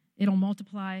 It'll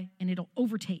multiply and it'll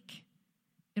overtake.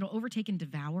 It'll overtake and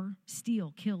devour,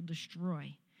 steal, kill,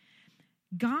 destroy.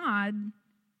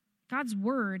 God's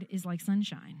word is like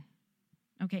sunshine.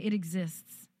 Okay, it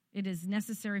exists. It is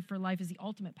necessary for life, is the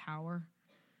ultimate power,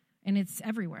 and it's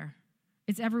everywhere.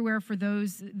 It's everywhere for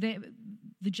those, the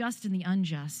just and the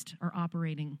unjust are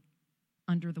operating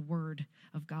under the word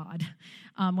of God,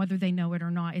 whether they know it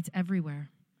or not. It's everywhere.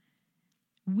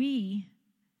 We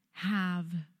have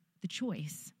the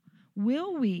choice.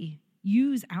 Will we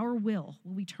use our will?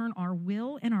 Will we turn our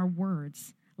will and our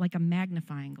words like a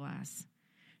magnifying glass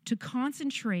to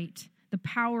concentrate the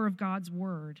power of God's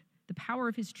word, the power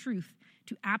of his truth,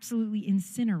 to absolutely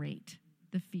incinerate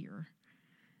the fear?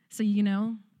 So,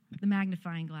 the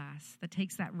magnifying glass that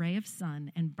takes that ray of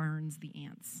sun and burns the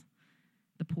ants,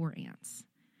 the poor ants.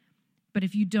 But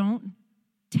if you don't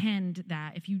tend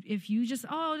that, if you just,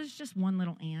 it's just one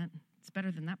little ant, it's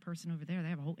better than that person over there. They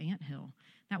have a whole ant hill.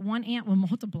 That one ant will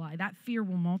multiply. That fear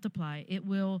will multiply. It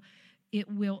will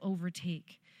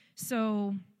overtake.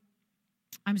 So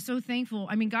I'm so thankful.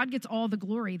 I mean, God gets all the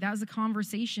glory. That was a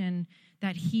conversation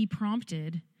that he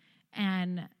prompted.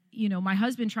 And, my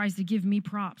husband tries to give me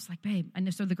props, like, babe.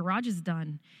 And so the garage is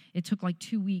done. It took like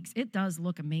 2 weeks. It does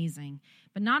look amazing.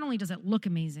 But not only does it look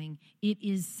amazing, it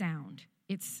is sound.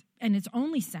 It's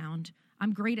only sound.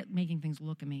 I'm great at making things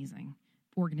look amazing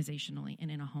organizationally and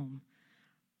in a home.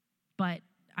 But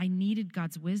I needed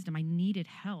God's wisdom. I needed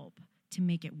help to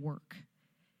make it work.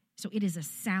 So it is a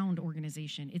sound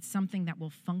organization. It's something that will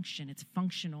function. It's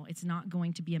functional. It's not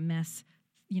going to be a mess,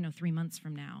 3 months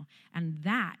from now. And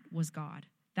that was God.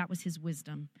 That was his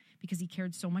wisdom, because he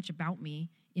cared so much about me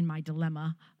in my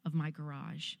dilemma of my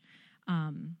garage.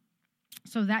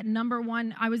 So that number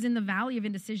one, I was in the valley of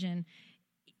indecision.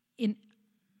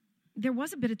 There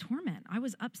was a bit of torment. I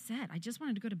was upset. I just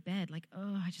wanted to go to bed. Like,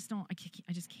 I just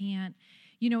can't.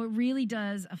 It really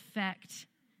does affect.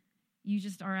 You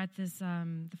just are at this,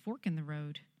 the fork in the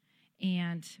road,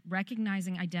 and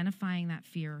recognizing, identifying that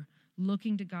fear,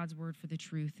 looking to God's word for the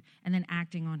truth, and then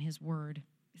acting on his word.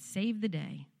 Saved the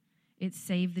day. It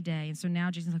saved the day. And so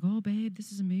now Jason's like, oh, babe,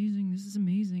 this is amazing. This is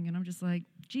amazing. And I'm just like,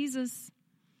 Jesus,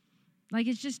 Like,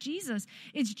 it's just Jesus.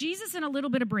 It's Jesus and a little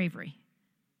bit of bravery.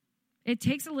 It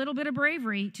takes a little bit of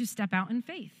bravery to step out in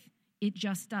faith. It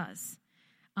just does.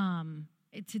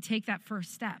 To take that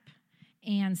first step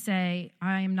and say,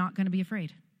 I am not going to be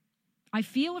afraid. I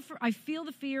feel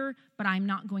the fear, but I'm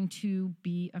not going to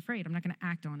be afraid. I'm not going to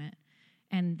act on it.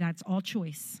 And that's all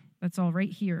choice. That's all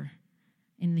right here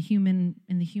in the human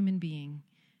being.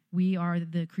 We are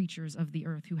the creatures of the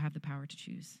earth who have the power to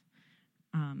choose.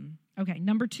 Okay,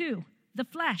 number 2, the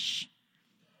flesh.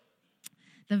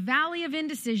 The valley of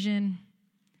indecision,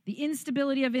 the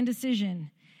instability of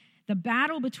indecision, the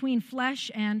battle between flesh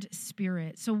and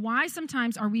spirit. So why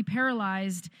sometimes are we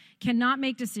paralyzed, cannot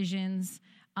make decisions,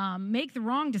 make the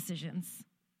wrong decisions?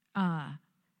 And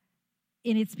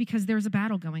it's because there's a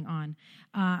battle going on.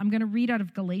 I'm going to read out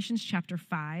of Galatians chapter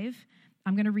 5.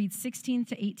 I'm going to read 16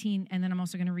 to 18, and then I'm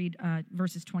also going to read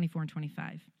verses 24 and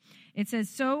 25. It says,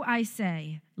 "So I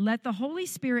say, let the Holy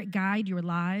Spirit guide your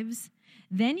lives.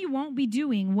 Then you won't be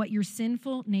doing what your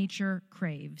sinful nature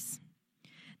craves.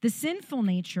 The sinful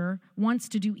nature wants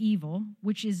to do evil,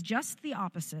 which is just the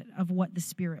opposite of what the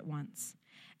Spirit wants.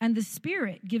 And the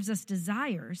Spirit gives us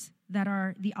desires that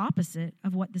are the opposite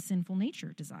of what the sinful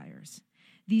nature desires.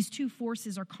 These two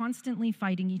forces are constantly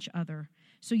fighting each other,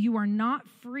 so you are not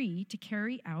free to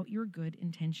carry out your good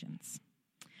intentions.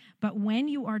 But when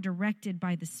you are directed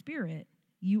by the Spirit,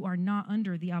 you are not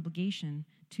under the obligation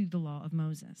to the law of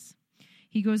Moses."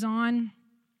 He goes on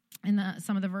in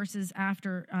some of the verses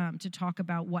after to talk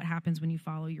about what happens when you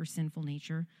follow your sinful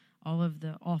nature, all of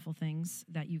the awful things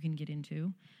that you can get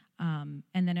into. And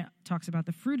then it talks about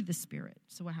the fruit of the Spirit.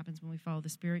 So what happens when we follow the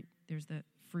Spirit? There's the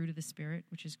fruit of the Spirit,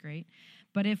 which is great.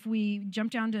 But if we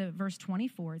jump down to verse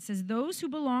 24, it says, "Those who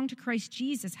belong to Christ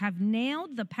Jesus have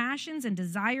nailed the passions and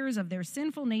desires of their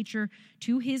sinful nature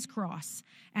to his cross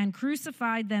and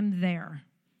crucified them there.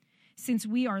 Since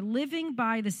we are living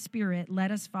by the Spirit,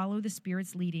 let us follow the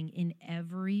Spirit's leading in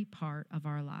every part of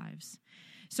our lives."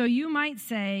 So you might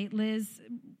say, Liz,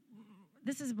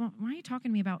 why are you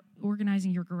talking to me about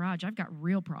organizing your garage? I've got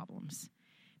real problems.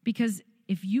 Because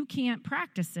if you can't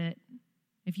practice it,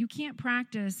 if you can't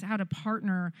practice how to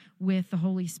partner with the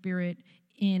Holy Spirit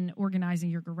in organizing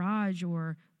your garage,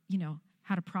 or,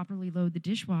 how to properly load the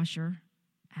dishwasher.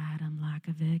 Adam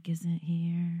Lakovic isn't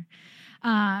here.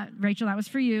 Rachel, that was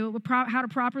for you. How to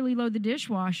properly load the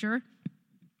dishwasher.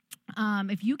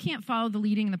 If you can't follow the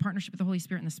leading and the partnership of the Holy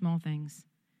Spirit in the small things,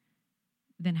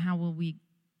 then how will we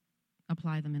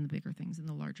apply them in the bigger things, in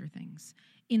the larger things,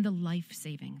 in the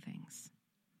life-saving things?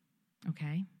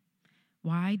 Okay?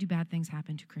 Why do bad things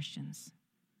happen to Christians?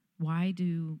 Why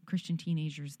do Christian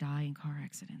teenagers die in car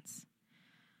accidents?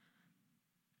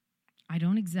 I'm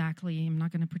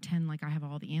not going to pretend like I have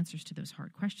all the answers to those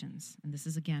hard questions. And this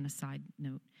is, again, a side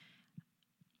note.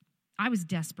 I was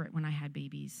desperate when I had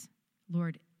babies.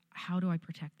 Lord, how do I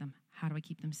protect them? How do I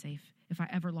keep them safe? If I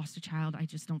ever lost a child, I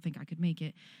just don't think I could make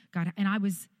it. God, and I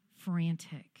was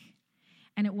frantic.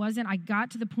 And I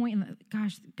got to the point, and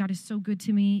gosh, God is so good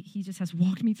to me. He just has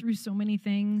walked me through so many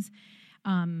things.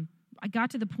 I got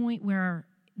to the point where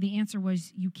the answer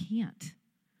was, you can't.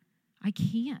 I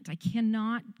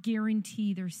cannot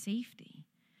guarantee their safety.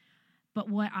 But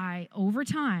over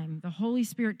time, the Holy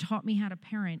Spirit taught me how to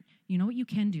parent. You know what you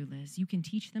can do, Liz? You can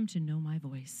teach them to know my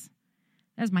voice.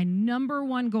 That's my number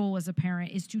one goal as a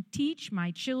parent, is to teach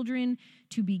my children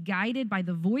to be guided by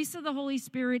the voice of the Holy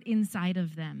Spirit inside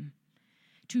of them,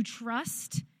 to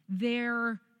trust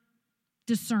their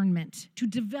discernment, to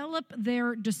develop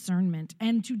their discernment,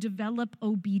 and to develop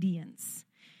obedience.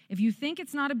 If you think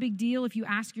it's not a big deal if you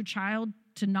ask your child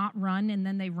to not run and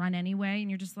then they run anyway, and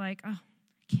you're just like, oh,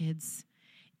 kids,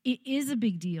 it is a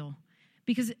big deal,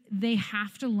 because they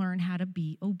have to learn how to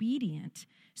be obedient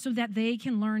so that they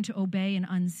can learn to obey an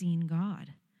unseen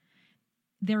God.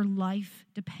 Their life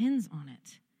depends on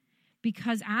it.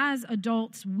 Because as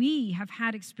adults, we have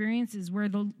had experiences where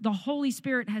the Holy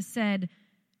Spirit has said,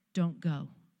 don't go.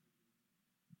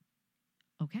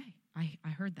 Okay, I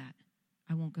heard that.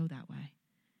 I won't go that way.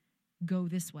 Go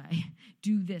this way.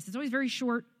 Do this. It's always very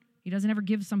short. He doesn't ever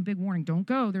give some big warning. Don't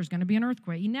go. There's going to be an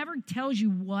earthquake. He never tells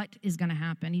you what is going to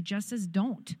happen. He just says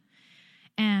don't.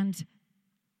 And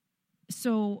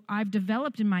so I've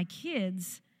developed in my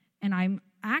kids, and I'm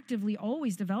actively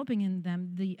always developing in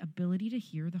them, the ability to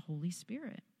hear the Holy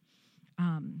Spirit.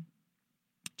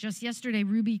 Just yesterday,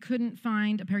 Ruby couldn't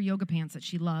find a pair of yoga pants that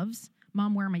she loves.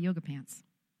 Mom, where are my yoga pants?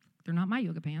 They're not my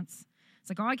yoga pants. It's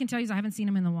like, all I can tell you is I haven't seen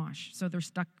them in the wash, so they're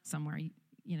stuck somewhere,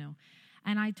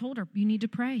 And I told her, you need to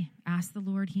pray. Ask the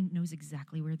Lord. He knows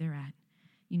exactly where they're at.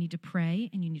 You need to pray,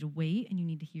 and you need to wait, and you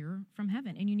need to hear from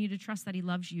heaven. And you need to trust that he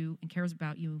loves you and cares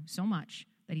about you so much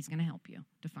that he's going to help you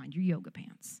to find your yoga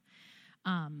pants.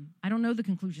 I don't know the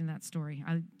conclusion of that story.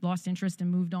 I lost interest and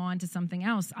moved on to something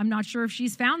else. I'm not sure if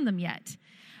she's found them yet.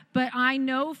 But I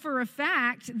know for a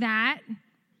fact that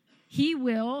he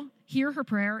will hear her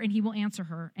prayer and he will answer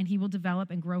her and he will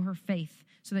develop and grow her faith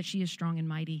so that she is strong and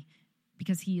mighty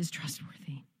because he is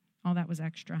trustworthy. All that was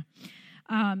extra.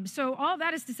 So all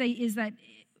that is to say is that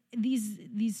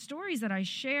these stories that I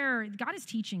share, God is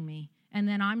teaching me, and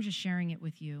then I'm just sharing it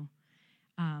with you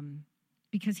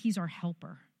because he's our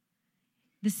helper.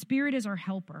 The Spirit is our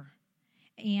helper.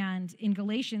 And in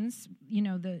Galatians,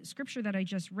 the scripture that I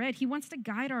just read, he wants to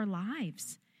guide our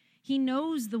lives. He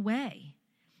knows the way,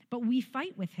 but we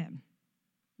fight with him,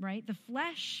 right? The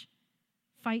flesh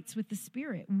fights with the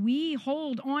Spirit. We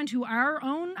hold on to our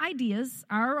own ideas,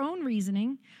 our own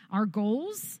reasoning, our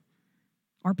goals,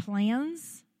 our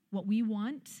plans, what we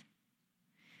want.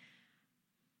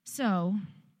 So,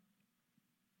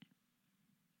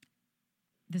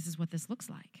 this is what this looks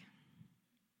like.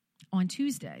 On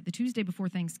Tuesday, the Tuesday before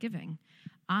Thanksgiving,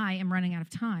 I am running out of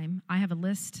time. I have a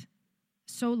list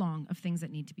so long of things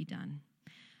that need to be done.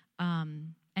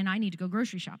 And I need to go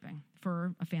grocery shopping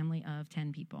for a family of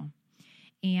 10 people.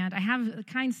 And I have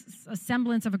a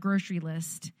semblance of a grocery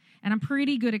list, and I'm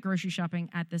pretty good at grocery shopping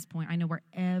at this point. I know where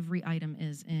every item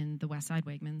is in the West Side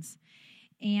Wegmans.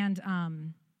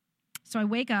 And so I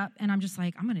wake up, and I'm just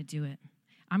like, I'm going to do it.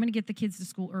 I'm going to get the kids to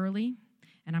school early,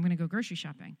 and I'm going to go grocery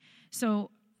shopping.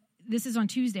 So this is on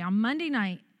Tuesday. On Monday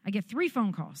night, I get 3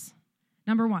 phone calls.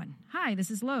 Number 1, hi, this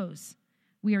is Lowe's.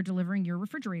 We are delivering your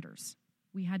refrigerators.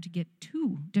 We had to get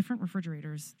 2 different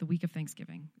refrigerators the week of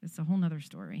Thanksgiving. It's a whole nother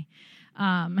story.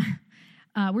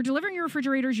 We're delivering your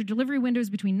refrigerators. Your delivery window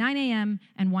is between 9 a.m.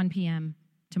 and 1 p.m.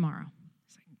 tomorrow.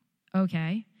 It's like,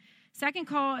 okay. Second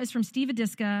call is from Steve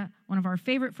Adiska, one of our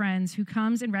favorite friends who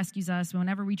comes and rescues us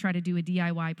whenever we try to do a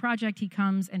DIY project. He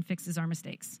comes and fixes our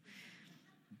mistakes.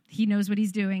 He knows what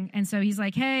he's doing. And so he's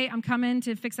like, hey, I'm coming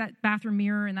to fix that bathroom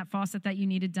mirror and that faucet that you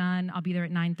needed done. I'll be there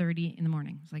at 9:30 in the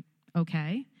morning. It's like,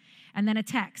 okay. And then a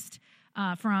text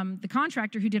from the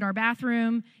contractor who did our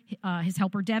bathroom. His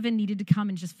helper, Devin, needed to come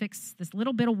and just fix this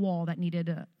little bit of wall that needed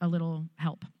a little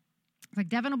help. It's like,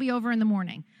 Devin will be over in the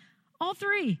morning. All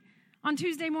 3 on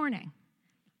Tuesday morning.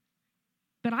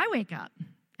 But I wake up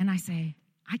and I say,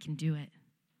 I can do it.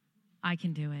 I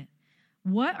can do it.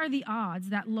 What are the odds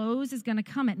that Lowe's is going to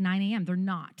come at 9 a.m.? They're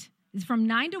not. It's from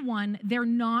 9 to 1. They're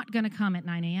not going to come at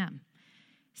 9 a.m.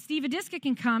 Steve Adiska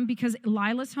can come because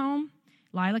Lila's home.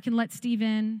 Lila can let Steve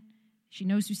in. She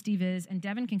knows who Steve is. And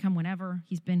Devin can come whenever.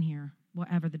 He's been here.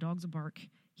 Whatever. The dogs will bark.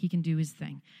 He can do his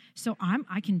thing. So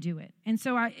I can do it. And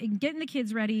so getting the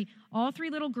kids ready. All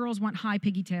 3 little girls want high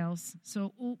piggy tails.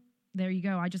 So there you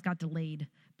go. I just got delayed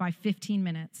by 15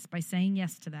 minutes by saying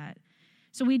yes to that.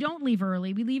 So we don't leave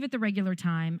early. We leave at the regular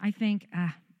time. I think,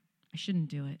 I shouldn't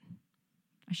do it.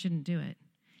 I shouldn't do it.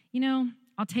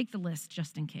 I'll take the list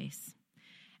just in case.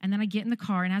 And then I get in the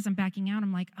car, and as I'm backing out,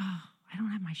 I'm like, I don't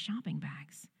have my shopping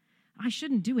bags. I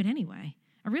shouldn't do it anyway.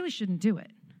 I really shouldn't do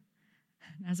it.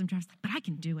 And as I'm driving, but I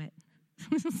can do it.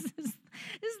 This is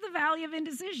the valley of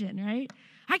indecision, right?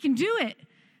 I can do it.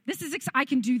 I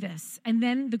can do this. And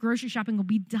then the grocery shopping will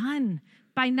be done.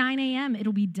 By 9 a.m.,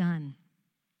 it'll be done.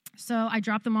 So I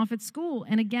drop them off at school.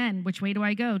 And again, which way do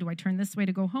I go? Do I turn this way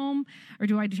to go home, or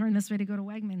do I turn this way to go to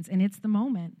Wegmans? And it's the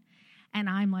moment. And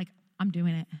I'm like, I'm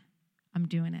doing it. I'm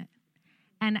doing it.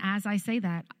 And as I say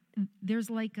that, there's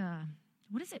like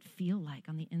what does it feel like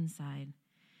on the inside?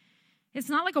 It's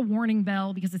not like a warning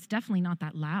bell because it's definitely not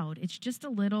that loud. It's just a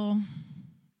little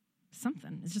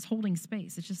something. It's just holding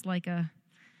space. It's just like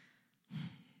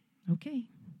okay.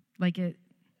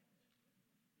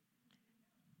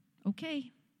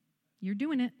 Okay, you're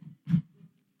doing it.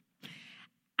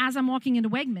 As I'm walking into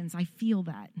Wegmans, I feel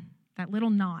that little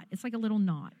knot. It's like a little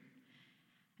knot.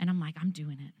 And I'm like, I'm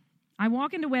doing it. I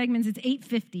walk into Wegmans. It's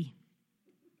 8:50.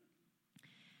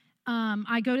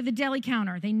 I go to the deli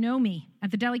counter. They know me.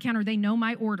 At the deli counter, they know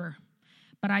my order.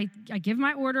 But I give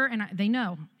my order, and they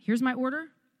know, here's my order.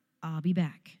 I'll be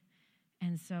back.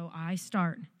 And so I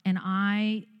start. And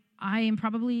I am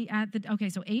probably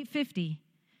so 8:50.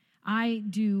 I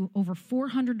do over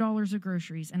 $400 of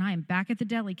groceries, and I am back at the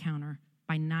deli counter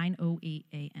by 9:08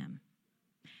 a.m.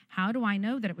 How do I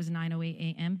know that it was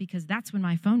 9:08 a.m.? Because that's when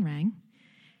my phone rang.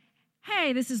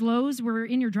 Hey, this is Lowe's. We're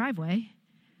in your driveway.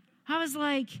 I was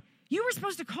like, you were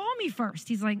supposed to call me first.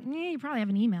 He's like, you probably have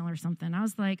an email or something. I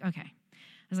was like, okay.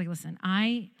 I was like, listen,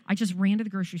 I just ran to the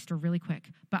grocery store really quick,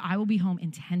 but I will be home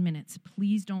in 10 minutes.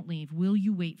 Please don't leave. Will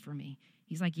you wait for me?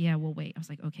 He's like, yeah, we'll wait. I was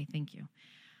like, okay, thank you.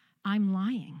 I'm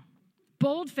lying.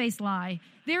 bold-faced lie.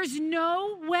 There's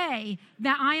no way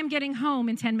that I am getting home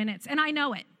in 10 minutes, and I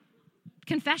know it.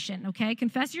 Confession, okay?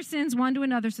 Confess your sins one to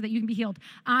another so that you can be healed.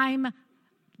 I'm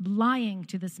lying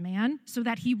to this man so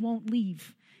that he won't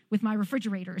leave with my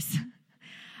refrigerators.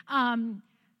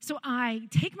 So I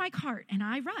take my cart and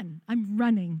I run. I'm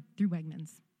running through Wegmans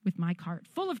with my cart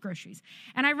full of groceries.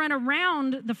 And I run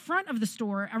around the front of the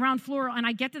store, around Floral, and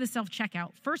I get to the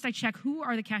self-checkout. First, I check who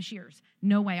are the cashiers.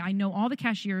 No way. I know all the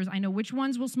cashiers. I know which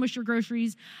ones will smush your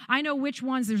groceries. I know which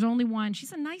ones. There's only one.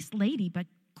 She's a nice lady, but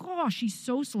gosh, she's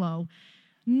so slow.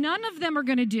 None of them are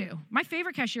going to do. My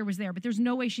favorite cashier was there, but there's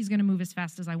no way she's going to move as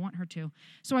fast as I want her to.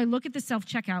 So I look at the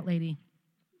self-checkout lady.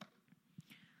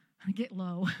 I get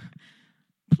low.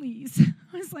 Please.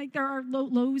 I was like, there are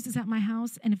Lowe's is at my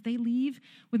house, and if they leave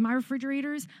with my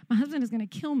refrigerators, my husband is going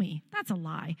to kill me. That's a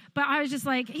lie. But I was just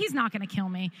like, he's not going to kill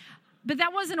me. But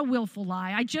that wasn't a willful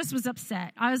lie. I just was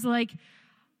upset. I was like,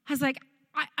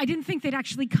 I didn't think they'd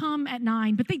actually come at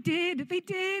 9, but they did. They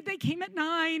did. They came at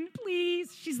 9.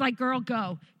 Please. She's like, girl,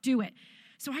 go. Do it.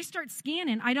 So I start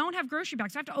scanning. I don't have grocery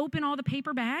bags. So I have to open all the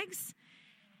paper bags.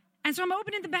 And so I'm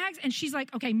opening the bags, and she's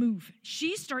like, okay, move.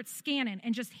 She starts scanning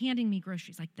and just handing me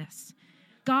groceries like this.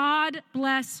 God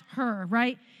bless her,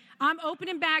 right? I'm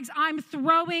opening bags. I'm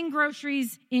throwing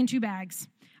groceries into bags.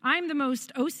 I'm the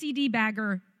most OCD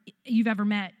bagger you've ever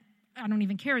met. I don't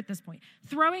even care at this point.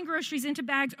 Throwing groceries into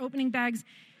bags, opening bags.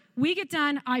 We get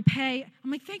done. I pay. I'm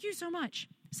like, thank you so much.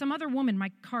 Some other woman, my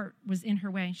cart was in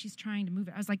her way, and she's trying to move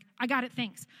it. I was like, I got it,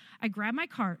 thanks. I grab my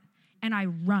cart, and I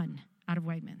run out of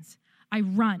Wegmans.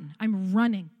 I'm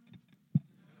running.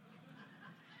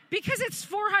 Because it's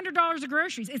 $400 of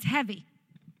groceries. It's heavy.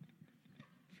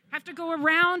 I have to go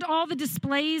around all the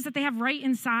displays that they have right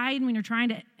inside when you're trying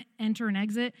to enter and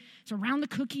exit. So around the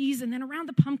cookies and then around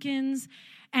the pumpkins.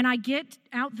 And I get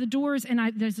out the doors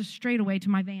and there's a straightaway to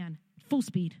my van. Full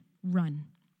speed, run.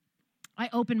 I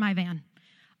open my van.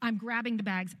 I'm grabbing the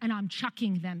bags and I'm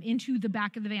chucking them into the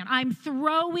back of the van. I'm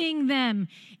throwing them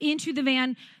into the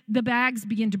van. The bags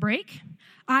begin to break.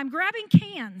 I'm grabbing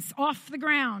cans off the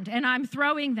ground and I'm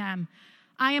throwing them.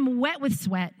 I am wet with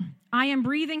sweat. I am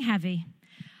breathing heavy.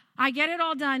 I get it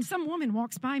all done. Some woman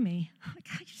walks by me. Like,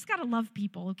 you just got to love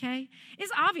people, okay?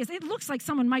 It's obvious. It looks like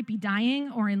someone might be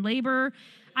dying or in labor.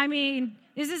 I mean,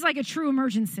 this is like a true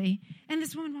emergency. And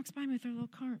this woman walks by me with her little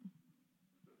cart.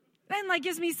 Then,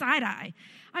 gives me side eye.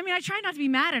 I mean, I tried not to be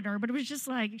mad at her, but it was just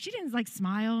like, she didn't,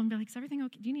 smile and be like, is everything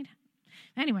okay? Do you need help?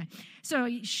 Anyway, so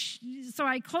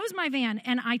I close my van,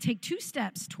 and I take 2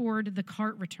 steps toward the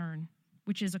cart return,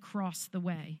 which is across the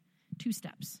way. 2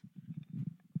 steps.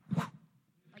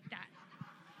 Like that.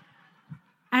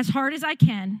 As hard as I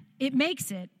can. It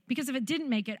makes it, because if it didn't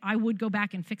make it, I would go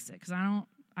back and fix it, because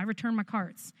I return my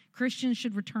carts. Christians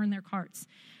should return their carts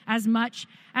as much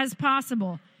as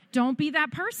possible. Don't be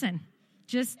that person.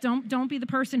 Just don't be the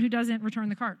person who doesn't return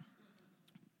the cart.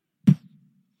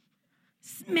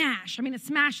 Smash. I mean, it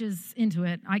smashes into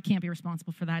it. I can't be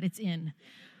responsible for that. It's in.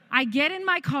 I get in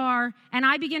my car, and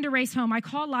I begin to race home. I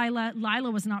call Lila.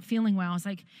 Lila was not feeling well. I was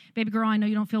like, baby girl, I know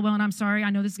you don't feel well, and I'm sorry. I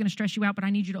know this is going to stress you out, but I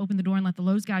need you to open the door and let the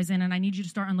Lowe's guys in, and I need you to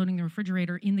start unloading the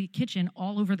refrigerator in the kitchen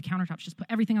all over the countertops. Just put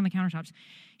everything on the countertops.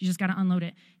 You just got to unload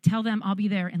it. Tell them I'll be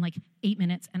there in 8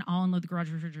 minutes, and I'll unload the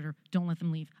garage refrigerator. Don't let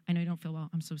them leave. I know you don't feel well.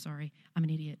 I'm so sorry. I'm an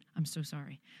idiot. I'm so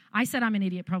sorry. I said I'm an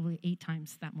idiot probably 8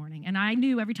 times that morning, and I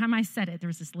knew every time I said it, there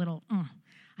was this little,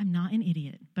 I'm not an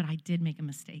idiot, but I did make a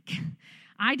mistake.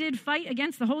 I did fight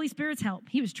against the Holy Spirit's help.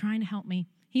 He was trying to help me.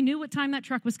 He knew what time that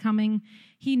truck was coming.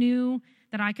 He knew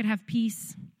that I could have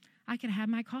peace. I could have had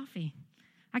my coffee.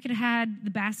 I could have had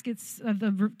the baskets of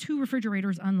the 2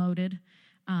 refrigerators unloaded.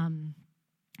 I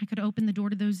could have opened the door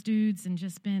to those dudes and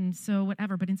just been so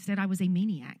whatever, but instead I was a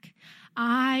maniac.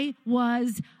 I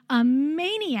was a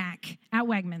maniac at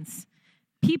Wegmans.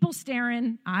 People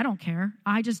staring, I don't care.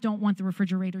 I just don't want the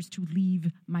refrigerators to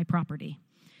leave my property.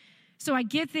 So I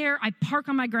get there, I park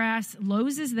on my grass,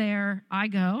 Lowe's is there, I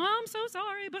go, I'm so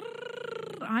sorry,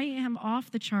 I am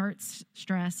off the charts,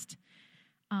 stressed,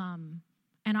 and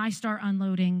I start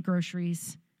unloading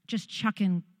groceries, just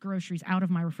chucking groceries out of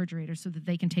my refrigerator so that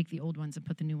they can take the old ones and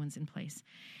put the new ones in place.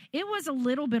 It was a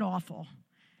little bit awful.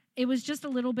 It was just a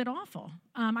little bit awful.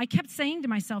 I kept saying to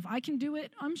myself, I can do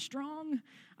it, I'm strong.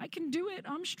 I can do it,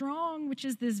 I'm strong, which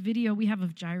is this video we have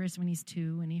of Jairus when he's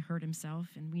 2 and he hurt himself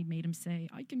and we made him say,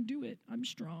 I can do it, I'm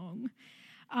strong.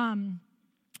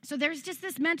 So there's just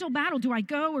this mental battle. Do I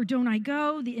go or don't I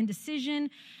go? The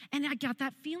indecision. And I got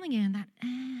that feeling in that,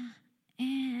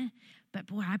 But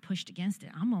boy, I pushed against it.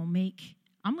 I'm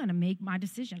going to make my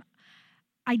decision.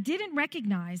 I didn't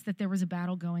recognize that there was a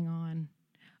battle going on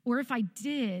Or if I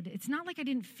did, it's not like I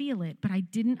didn't feel it, but I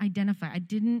didn't identify. I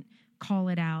didn't call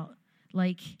it out.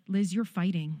 Like, Liz, you're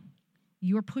fighting.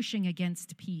 You're pushing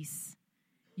against peace.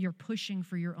 You're pushing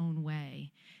for your own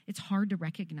way. It's hard to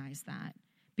recognize that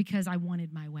because I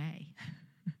wanted my way.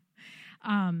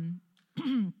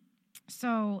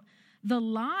 So the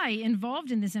lie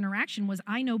involved in this interaction was,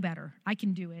 I know better. I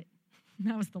can do it.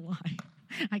 That was the lie.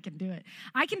 I can do it.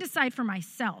 I can decide for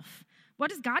myself. What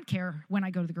does God care when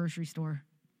I go to the grocery store?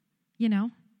 Do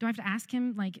I have to ask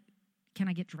him, like, can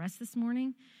I get dressed this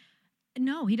morning?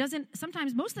 No, he doesn't.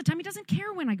 Sometimes, most of the time, he doesn't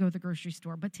care when I go to the grocery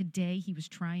store. But today, he was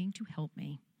trying to help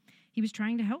me. He was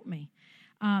trying to help me.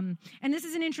 And this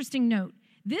is an interesting note.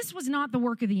 This was not the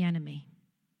work of the enemy,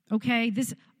 okay?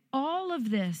 All of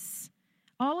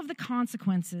the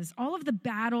consequences, all of the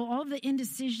battle, all of the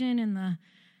indecision, and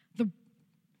the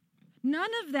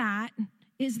none of that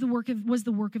was the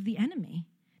work of the enemy.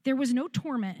 There was no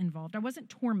torment involved. I wasn't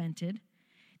tormented.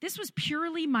 This was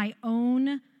purely my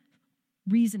own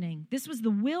reasoning. This was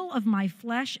the will of my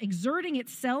flesh exerting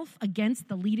itself against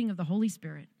the leading of the Holy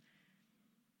Spirit.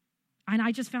 And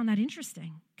I just found that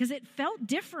interesting because it felt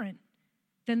different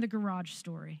than the garage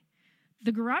story.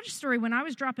 The garage story, when I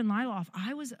was dropping Lila off,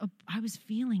 I was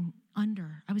feeling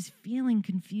under. I was feeling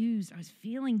confused. I was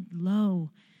feeling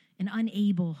low and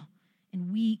unable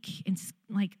and weak and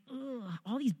like,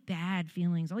 all these bad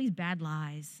feelings, all these bad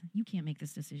lies. You can't make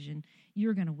this decision.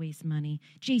 You're going to waste money.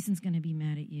 Jason's going to be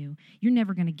mad at you. You're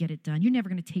never going to get it done. You're never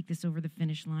going to take this over the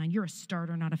finish line. You're a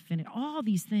starter, not a finish. All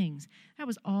these things. That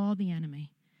was all the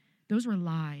enemy. Those were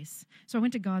lies. So I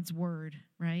went to God's word,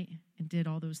 right, and did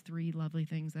all those 3 lovely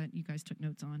things that you guys took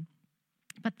notes on.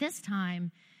 But this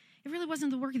time, it really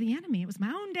wasn't the work of the enemy. It was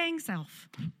my own dang self.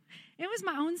 It was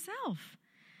my own self.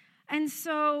 And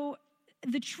so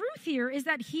the truth here is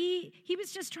that he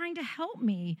was just trying to help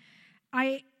me.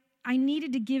 I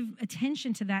needed to give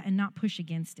attention to that and not push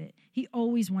against it. He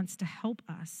always wants to help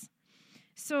us.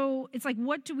 So it's like,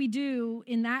 what do we do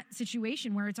in that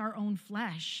situation where it's our own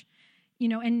flesh?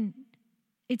 And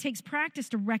it takes practice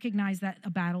to recognize that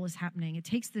a battle is happening. It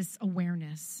takes this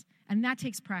awareness, and that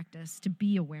takes practice to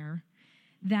be aware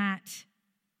that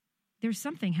there's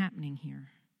something happening here.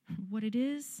 What it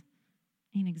is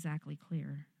ain't exactly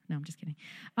clear. No, I'm just kidding.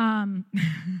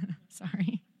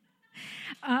 Sorry.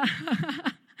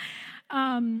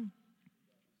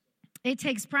 It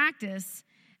takes practice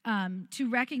to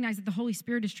recognize that the Holy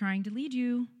Spirit is trying to lead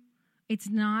you. It's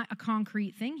not a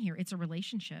concrete thing here. It's a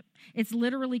relationship. It's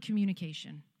literally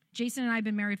communication. Jason and I have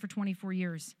been married for 24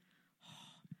 years.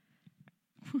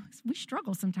 We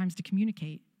struggle sometimes to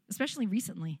communicate, especially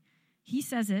recently. He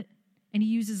says it, and he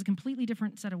uses a completely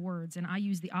different set of words, and I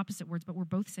use the opposite words, but we're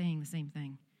both saying the same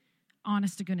thing.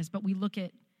 Honest to goodness. But we look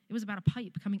at, it was about a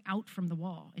pipe coming out from the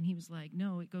wall, and he was like,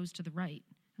 no, it goes to the right.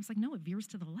 I was like, no, it veers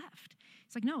to the left.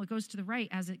 It's like, no, it goes to the right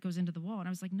as it goes into the wall. And I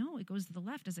was like, no, it goes to the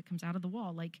left as it comes out of the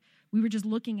wall. Like, we were just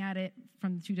looking at it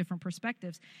from 2 different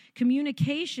perspectives.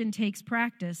 Communication takes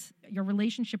practice. Your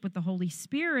relationship with the Holy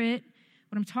Spirit,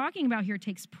 what I'm talking about here,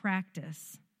 takes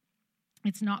practice.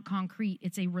 It's not concrete.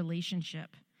 It's a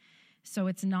relationship. So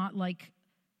it's not like,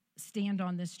 stand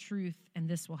on this truth and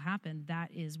this will happen. That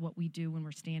is what we do when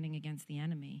we're standing against the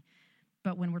enemy.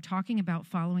 But when we're talking about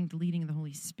following the leading of the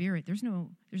Holy Spirit, there's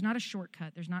not a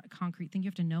shortcut. There's not a concrete thing. You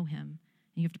have to know him,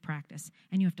 and you have to practice,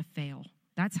 and you have to fail.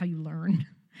 That's how you learn.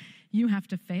 You have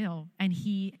to fail, and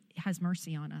he has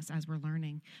mercy on us as we're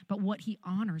learning. But what he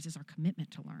honors is our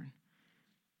commitment to learn.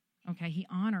 Okay, he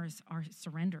honors our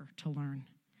surrender to learn.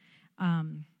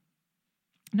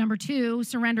 Number 2,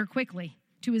 surrender quickly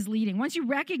to his leading. Once you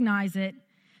recognize it,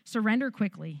 surrender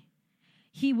quickly.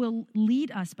 He will lead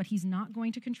us, but he's not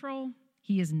going to control.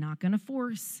 He is not going to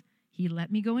force. He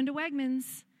let me go into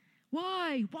Wegmans.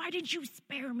 Why? Why didn't you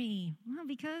spare me? Well,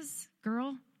 because,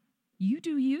 girl, you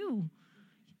do you.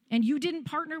 And you didn't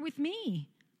partner with me.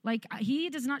 Like, he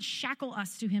does not shackle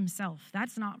us to himself.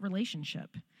 That's not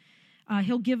relationship.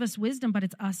 He'll give us wisdom, but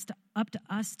it's up to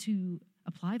us to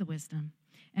apply the wisdom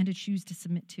and to choose to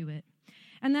submit to it.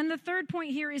 And then the third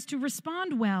point here is to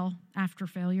respond well after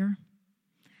failure.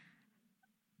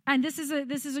 And this is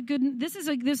a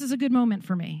good moment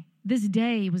for me. This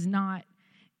day was not,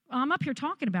 I'm up here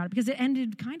talking about it because it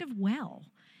ended kind of well.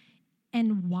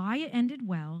 And why it ended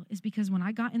well is because when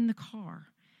I got in the car,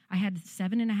 I had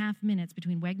 7.5 minutes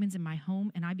between Wegmans and my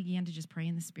home, and I began to just pray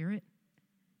in the Spirit.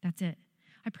 That's it.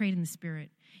 I prayed in the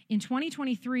Spirit. In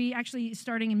 2023, actually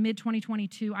starting in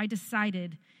mid-2022, I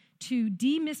decided to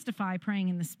demystify praying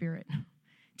in the Spirit,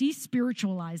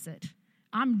 de-spiritualize it.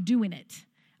 I'm doing it.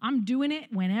 I'm doing it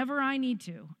whenever I need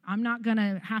to. I'm not going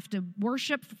to have to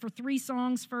worship for 3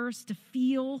 songs first to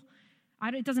feel.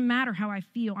 It doesn't matter how I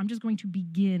feel. I'm just going to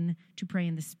begin to pray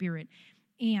in the Spirit.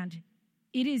 And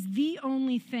it is the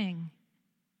only thing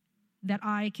that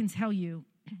I can tell you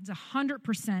is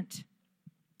 100%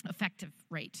 effective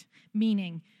rate,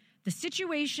 meaning the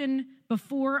situation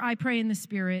before I pray in the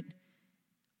Spirit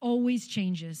always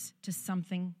changes to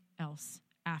something else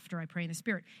after I pray in the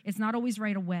Spirit. It's not always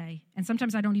right away, and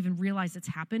sometimes I don't even realize it's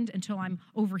happened until I'm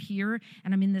over here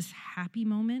and I'm in this happy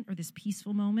moment or this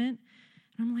peaceful moment,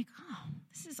 and I'm like, oh,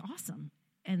 this is awesome.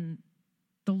 And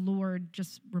the Lord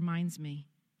just reminds me,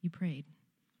 you prayed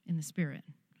in the Spirit.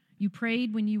 You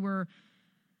prayed when you were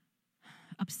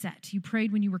upset. You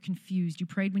prayed when you were confused. You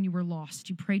prayed when you were lost.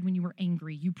 You prayed when you were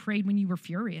angry. You prayed when you were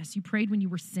furious. You prayed when you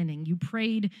were sinning.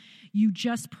 You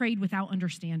just prayed without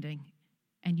understanding,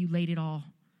 and you laid it all,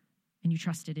 and you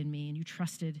trusted in me, and you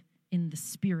trusted in the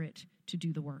Spirit to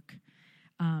do the work.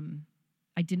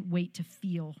 I didn't wait to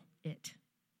feel it,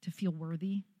 to feel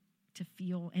worthy, to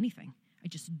feel anything. I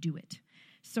just do it.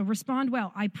 So respond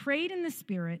well. I prayed in the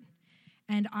Spirit,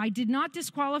 and I did not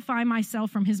disqualify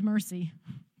myself from his mercy.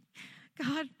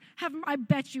 I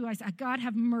bet you, I said, God,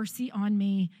 have mercy on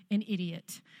me, an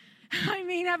idiot.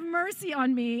 Have mercy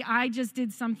on me. I just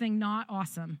did something not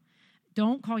awesome.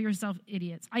 Don't call yourself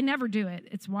idiots. I never do it.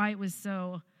 It's why it was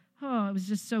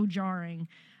just so jarring.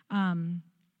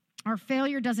 Our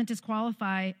failure doesn't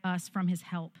disqualify us from his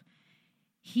help.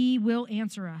 He will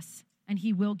answer us, and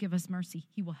he will give us mercy.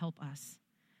 He will help us.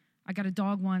 I got a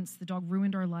dog once. The dog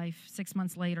ruined our life. 6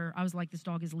 months later, I was like, this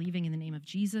dog is leaving in the name of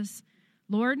Jesus.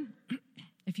 Lord,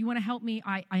 if you want to help me,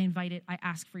 I invite it. I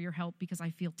ask for your help because I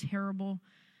feel terrible.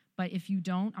 But if you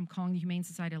don't, I'm calling the Humane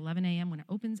Society at 11 a.m. when it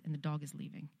opens and the dog is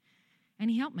leaving. And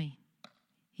he helped me.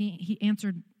 He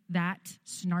answered that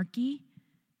snarky,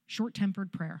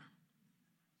 short-tempered prayer.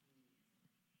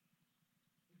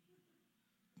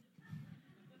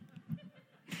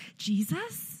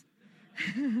 Jesus?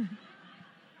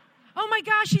 Oh my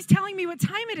gosh, he's telling me what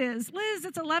time it is. Liz,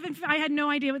 it's 11. I had no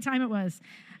idea what time it was.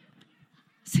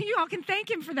 So you all can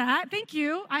thank him for that. Thank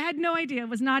you. I had no idea. I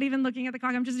was not even looking at the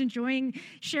clock. I'm just enjoying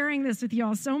sharing this with you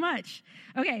all so much.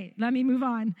 Okay, let me move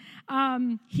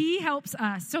on. He helps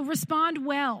us. So respond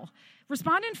well.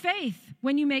 Respond in faith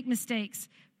when you make mistakes.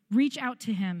 Reach out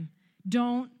to him.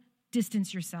 Don't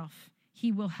distance yourself.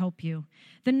 He will help you.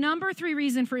 The number 3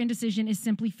 reason for indecision is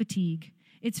simply fatigue.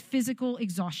 It's physical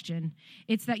exhaustion.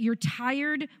 It's that you're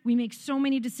tired. We make so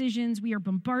many decisions. We are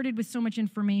bombarded with so much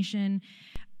information.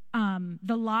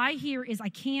 The lie here is I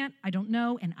can't, I don't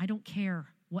know, and I don't care,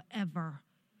 whatever.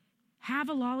 Have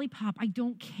a lollipop, I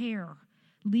don't care.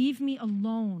 Leave me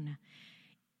alone.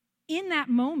 In that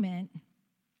moment,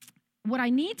 what I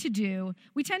need to do,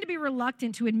 we tend to be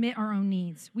reluctant to admit our own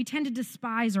needs. We tend to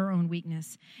despise our own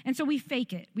weakness. And so we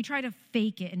fake it. We try to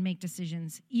fake it and make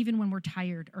decisions, even when we're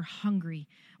tired or hungry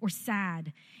or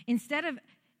sad. Instead of,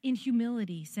 in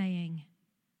humility, saying,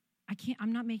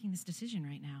 I'm not making this decision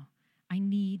right now. I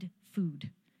need food.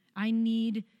 I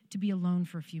need to be alone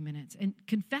for a few minutes. And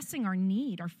confessing our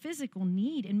need, our physical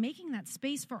need, and making that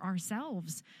space for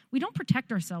ourselves. We don't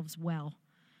protect ourselves well.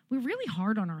 We're really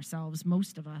hard on ourselves,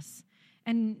 most of us.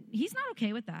 And he's not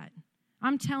okay with that.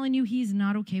 I'm telling you, he's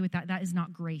not okay with that. That is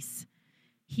not grace.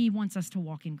 He wants us to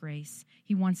walk in grace.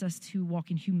 He wants us to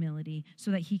walk in humility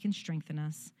so that he can strengthen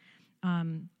us.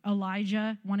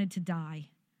 Elijah wanted to die.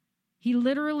 He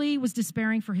literally was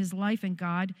despairing for his life, and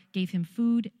God gave him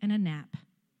food and a nap.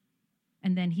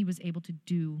 And then he was able to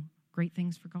do great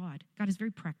things for God. God is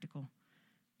very practical.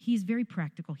 He's very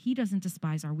practical. He doesn't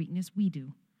despise our weakness. We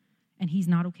do. And he's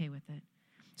not okay with it.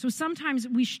 So sometimes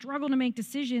we struggle to make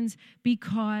decisions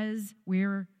because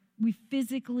we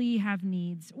physically have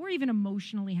needs or even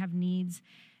emotionally have needs.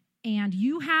 And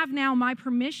you have now my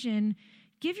permission.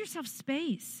 Give yourself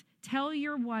space. Tell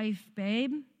your wife,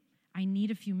 babe, I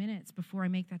need a few minutes before I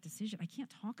make that decision. I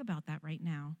can't talk about that right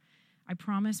now. I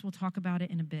promise we'll talk about it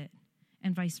in a bit.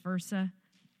 And vice versa.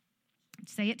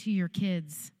 Say it to your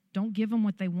kids. Don't give them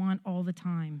what they want all the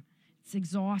time. It's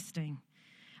exhausting.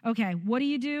 Okay, what do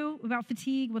you do about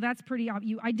fatigue? Well, that's pretty obvious.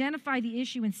 You identify the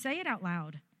issue and say it out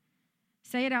loud.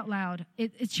 Say it out loud.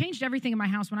 It changed everything in my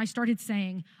house when I started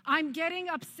saying, I'm getting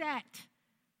upset.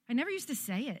 I never used to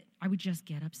say it. I would just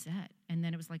get upset. And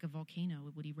then it was like a volcano.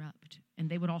 It would erupt. And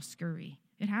they would all scurry.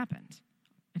 It happened.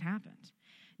 It happened.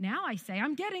 Now I say,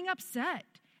 I'm getting upset.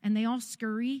 And they all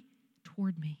scurry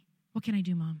toward me. What can I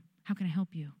do, Mom? How can I help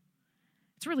you?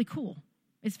 It's really cool.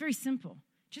 It's very simple.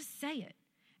 Just say it.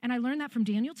 And I learned that from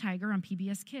Daniel Tiger on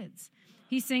PBS Kids.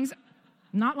 He sings,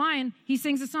 not lying, he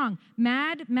sings a song,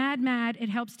 Mad, Mad, Mad, it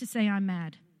helps to say I'm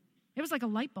mad. It was like a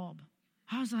light bulb.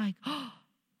 I was like, oh,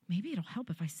 maybe it'll help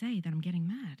if I say that I'm getting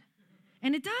mad.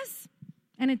 And it does.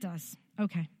 And it does.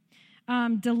 Okay.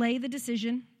 Delay the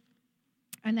decision,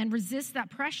 and then resist that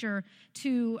pressure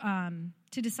to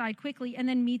decide quickly, and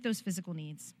then meet those physical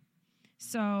needs.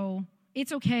 So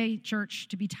it's okay, church,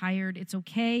 to be tired. It's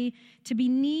okay to be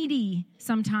needy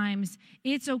sometimes.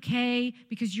 It's okay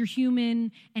because you're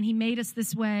human, and he made us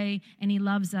this way, and he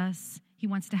loves us. He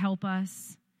wants to help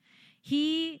us.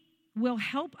 He will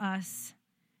help us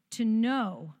to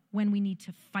know when we need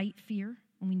to fight fear,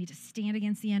 when we need to stand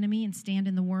against the enemy and stand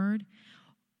in the word.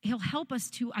 He'll help us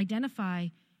to identify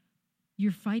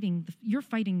you're fighting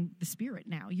the spirit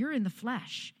now. You're in the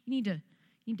flesh. You need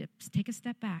to take a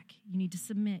step back. You need to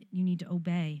submit. You need to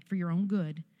obey for your own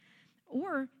good.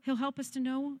 Or he'll help us to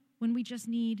know when we just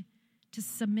need to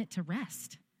submit to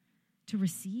rest, to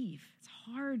receive. It's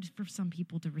hard for some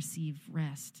people to receive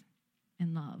rest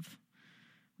and love.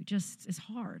 It's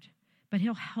hard. But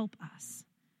he'll help us.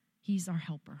 He's our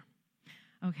helper.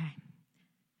 Okay.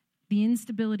 The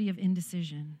instability of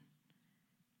indecision.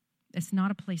 It's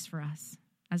not a place for us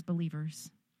as believers.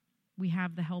 We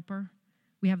have the helper.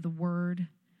 We have the word.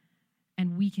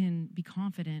 And we can be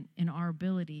confident in our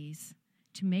abilities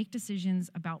to make decisions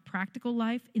about practical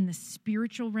life in the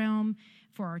spiritual realm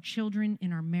for our children,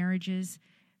 in our marriages,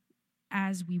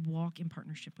 as we walk in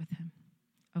partnership with him.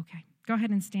 Okay. Go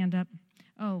ahead and stand up.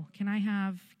 Oh, can I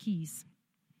have keys?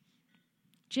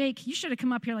 Jake, you should have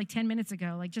come up here like 10 minutes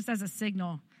ago, like just as a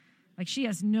signal. Like she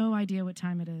has no idea what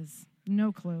time it is.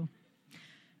 No clue.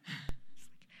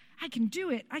 I can do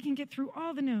it. I can get through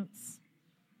all the notes.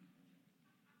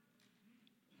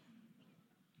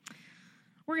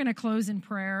 We're going to close in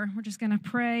prayer. We're just going to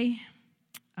pray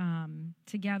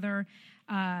together.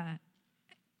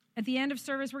 At the end of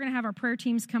service, we're going to have our prayer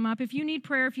teams come up. If you need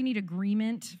prayer, if you need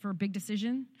agreement for a big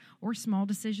decision or small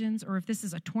decisions, or if this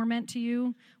is a torment to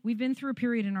you, we've been through a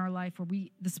period in our life where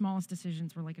the smallest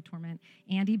decisions were like a torment.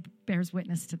 Andy bears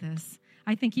witness to this.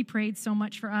 I think he prayed so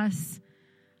much for us.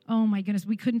 Oh my goodness,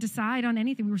 we couldn't decide on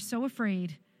anything. We were so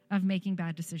afraid of making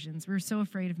bad decisions. We were so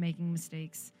afraid of making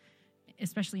mistakes,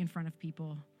 especially in front of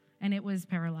people. And it was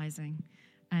paralyzing.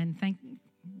 And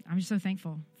I'm just so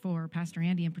thankful for Pastor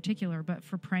Andy in particular, but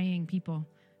for praying people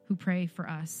who pray for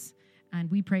us. And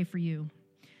we pray for you.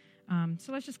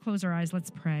 So let's just close our eyes. Let's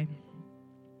pray.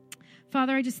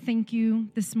 Father, I just thank you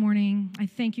this morning. I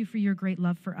thank you for your great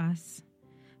love for us.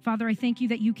 Father, I thank you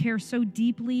that you care so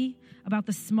deeply about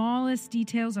the smallest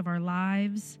details of our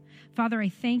lives. Father, I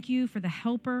thank you for the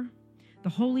helper, the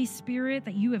Holy Spirit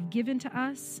that you have given to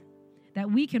us,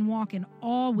 that we can walk in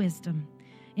all wisdom,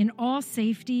 in all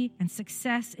safety and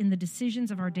success in the decisions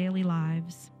of our daily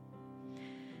lives.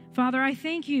 Father, I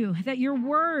thank you that your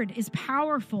word is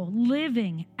powerful,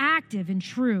 living, active, and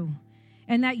true,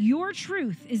 and that your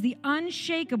truth is the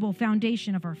unshakable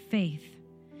foundation of our faith,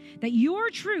 that your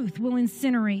truth will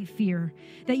incinerate fear,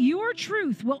 that your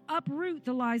truth will uproot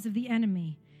the lies of the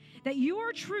enemy, that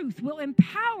your truth will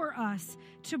empower us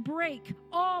to break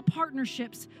all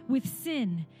partnerships with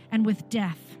sin and with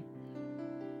death.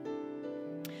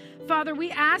 Father,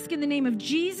 we ask in the name of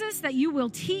Jesus that you will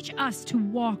teach us to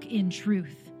walk in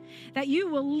truth, that you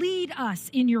will lead us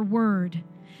in your word,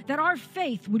 that our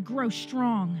faith would grow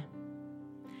strong.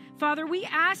 Father, we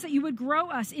ask that you would grow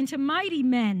us into mighty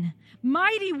men,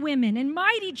 mighty women, and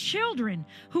mighty children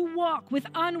who walk with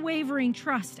unwavering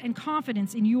trust and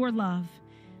confidence in your love,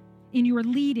 in your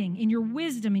leading, in your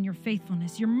wisdom, in your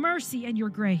faithfulness, your mercy, and your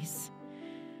grace.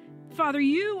 Father,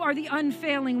 you are the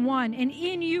unfailing one, and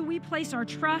in you we place our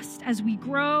trust as we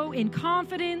grow in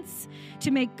confidence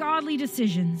to make godly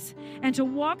decisions and to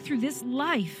walk through this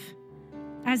life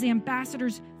as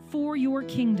ambassadors for your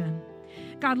kingdom.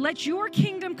 God, let your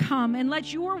kingdom come and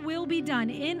let your will be done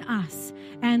in us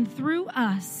and through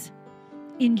us.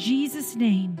 In Jesus'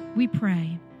 name we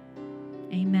pray.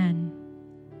 Amen.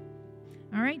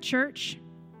 All right, church,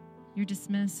 you're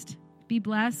dismissed. Be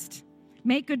blessed.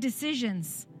 Make good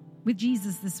decisions with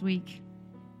Jesus this week.